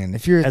I stand.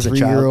 If you're a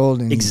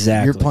 3-year-old and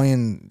you're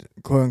playing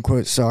quote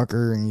unquote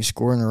soccer and you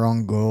score in the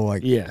wrong goal,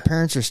 like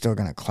parents are still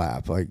gonna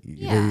clap. Like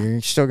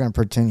you're still gonna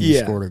pretend you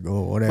scored a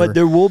goal, whatever. But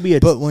there will be a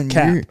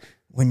cap.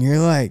 When you're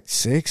like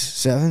 6,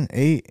 7,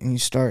 8 and you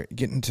start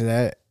getting to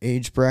that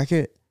age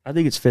bracket. I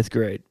think it's 5th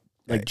grade.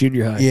 Like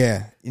junior high.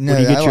 Yeah. No,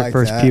 when you get your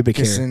first pubic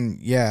hair.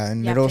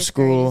 In middle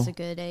school. Is a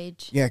good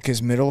age. Yeah,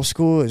 because middle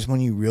school is when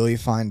you really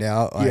find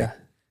out, like,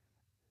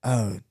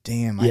 oh,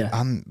 damn,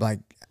 I'm like,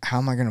 how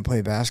am I going to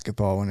play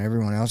basketball when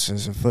everyone else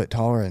is a foot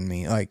taller than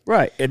me? Like,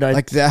 right. And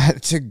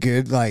that's a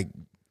good, like,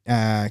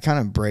 kind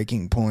of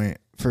breaking point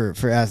for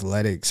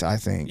athletics, I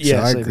think.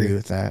 Yeah, so I agree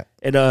with that.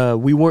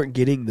 And we weren't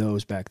getting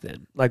those back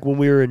then. Like when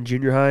we were in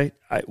junior high,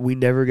 we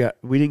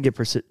didn't get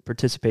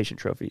participation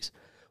trophies.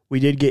 We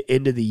did get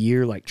end of the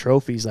year like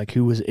trophies, like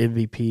who was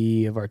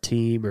MVP of our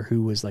team or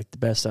who was like the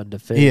best on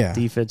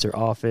defense or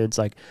offense.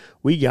 Like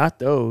we got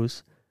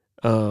those,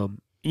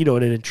 and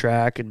then in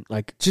track and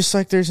like just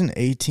like there's an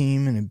A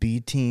team and a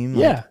B team.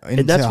 Yeah, like,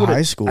 and that's what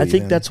high school. I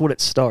think that's when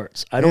it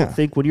starts. I don't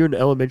think when you're an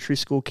elementary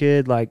school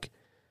kid, like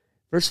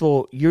first of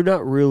all, you're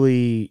not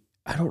really.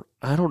 I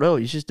don't know.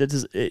 It's just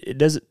it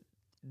doesn't.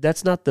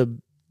 That's not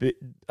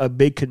a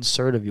big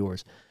concern of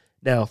yours.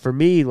 Now for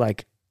me,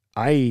 like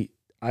I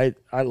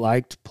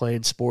liked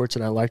playing sports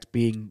and I liked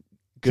being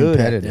good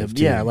at them.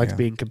 Too, I liked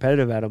being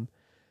competitive at them.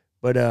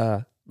 But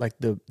like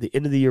the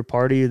end of the year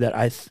party that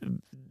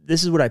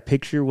this is what I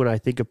picture when I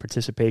think of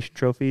participation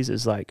trophies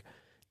is like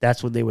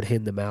that's when they would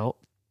hand them out.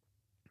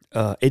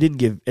 It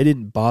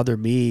didn't bother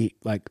me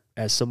like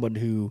as someone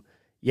who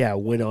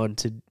went on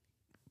to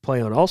play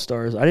on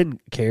All-Stars. I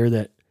didn't care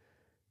that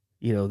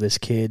this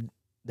kid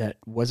that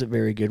wasn't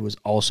very good was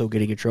also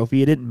getting a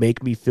trophy. It didn't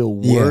make me feel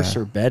worse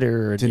or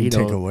better. Or, didn't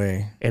take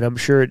away. And I'm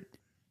sure,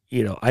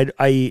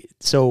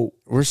 so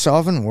we're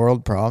solving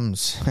world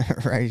problems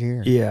right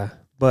here. Yeah,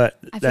 but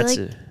I feel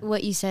like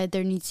what you said,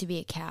 there needs to be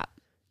a cap.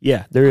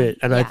 Yeah, there is,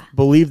 and I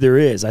believe there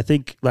is. I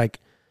think like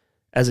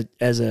as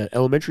a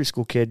elementary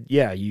school kid,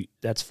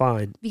 that's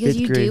fine because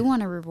you do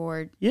want to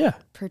reward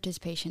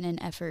participation and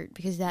effort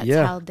because that's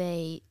how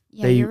they.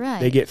 Yeah, you're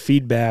right. They get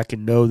feedback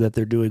and know that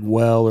they're doing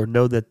well, or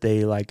know that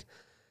they like.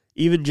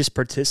 Even just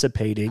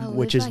participating,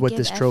 which is what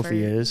this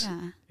trophy is.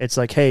 Yeah. It's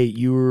like, hey,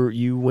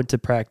 you went to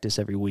practice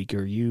every week,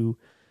 or you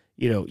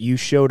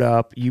showed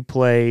up, you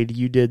played,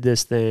 you did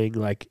this thing.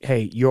 Like,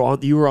 hey, you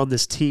were on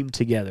this team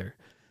together.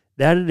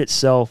 That in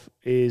itself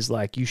is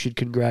like you should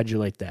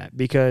congratulate that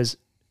because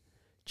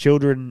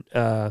children,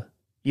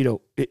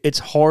 it's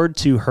hard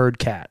to herd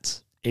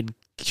cats, and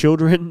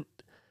children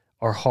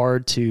are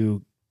hard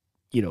to,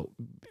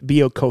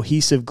 be a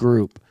cohesive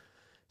group.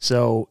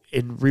 So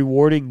in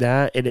rewarding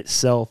that in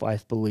itself, I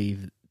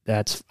believe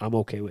I'm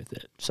okay with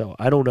it. So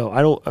I don't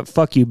know.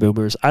 Fuck you,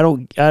 boomers.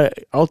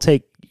 I'll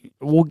take.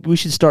 We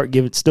should start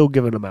still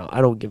giving them out.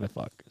 I don't give a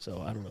fuck.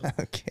 So I don't know.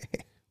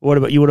 Okay. What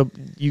about you?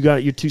 You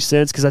got your 2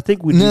 cents? Because I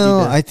think we. No,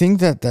 I think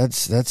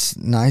that's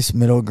nice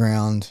middle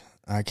ground.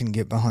 I can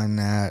get behind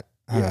that.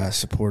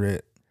 Support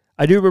it.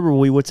 I do remember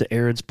when we went to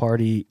Aaron's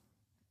party,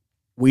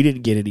 we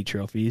didn't get any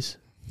trophies.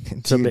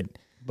 Dude,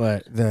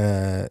 but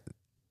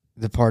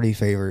the party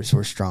favors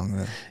were strong,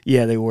 though.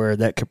 Yeah, they were.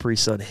 That Capri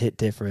Sun hit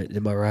different.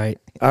 Am I right?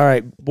 All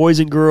right, boys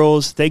and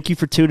girls, thank you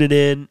for tuning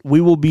in.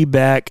 We will be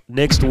back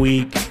next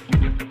week.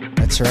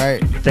 That's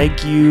right.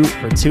 Thank you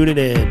for tuning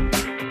in.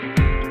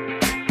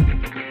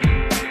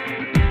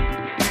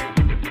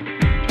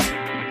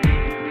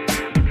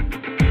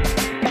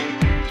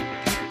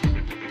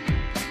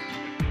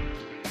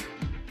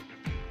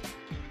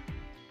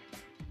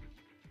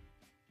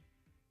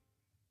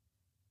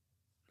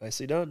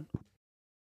 Nicely done.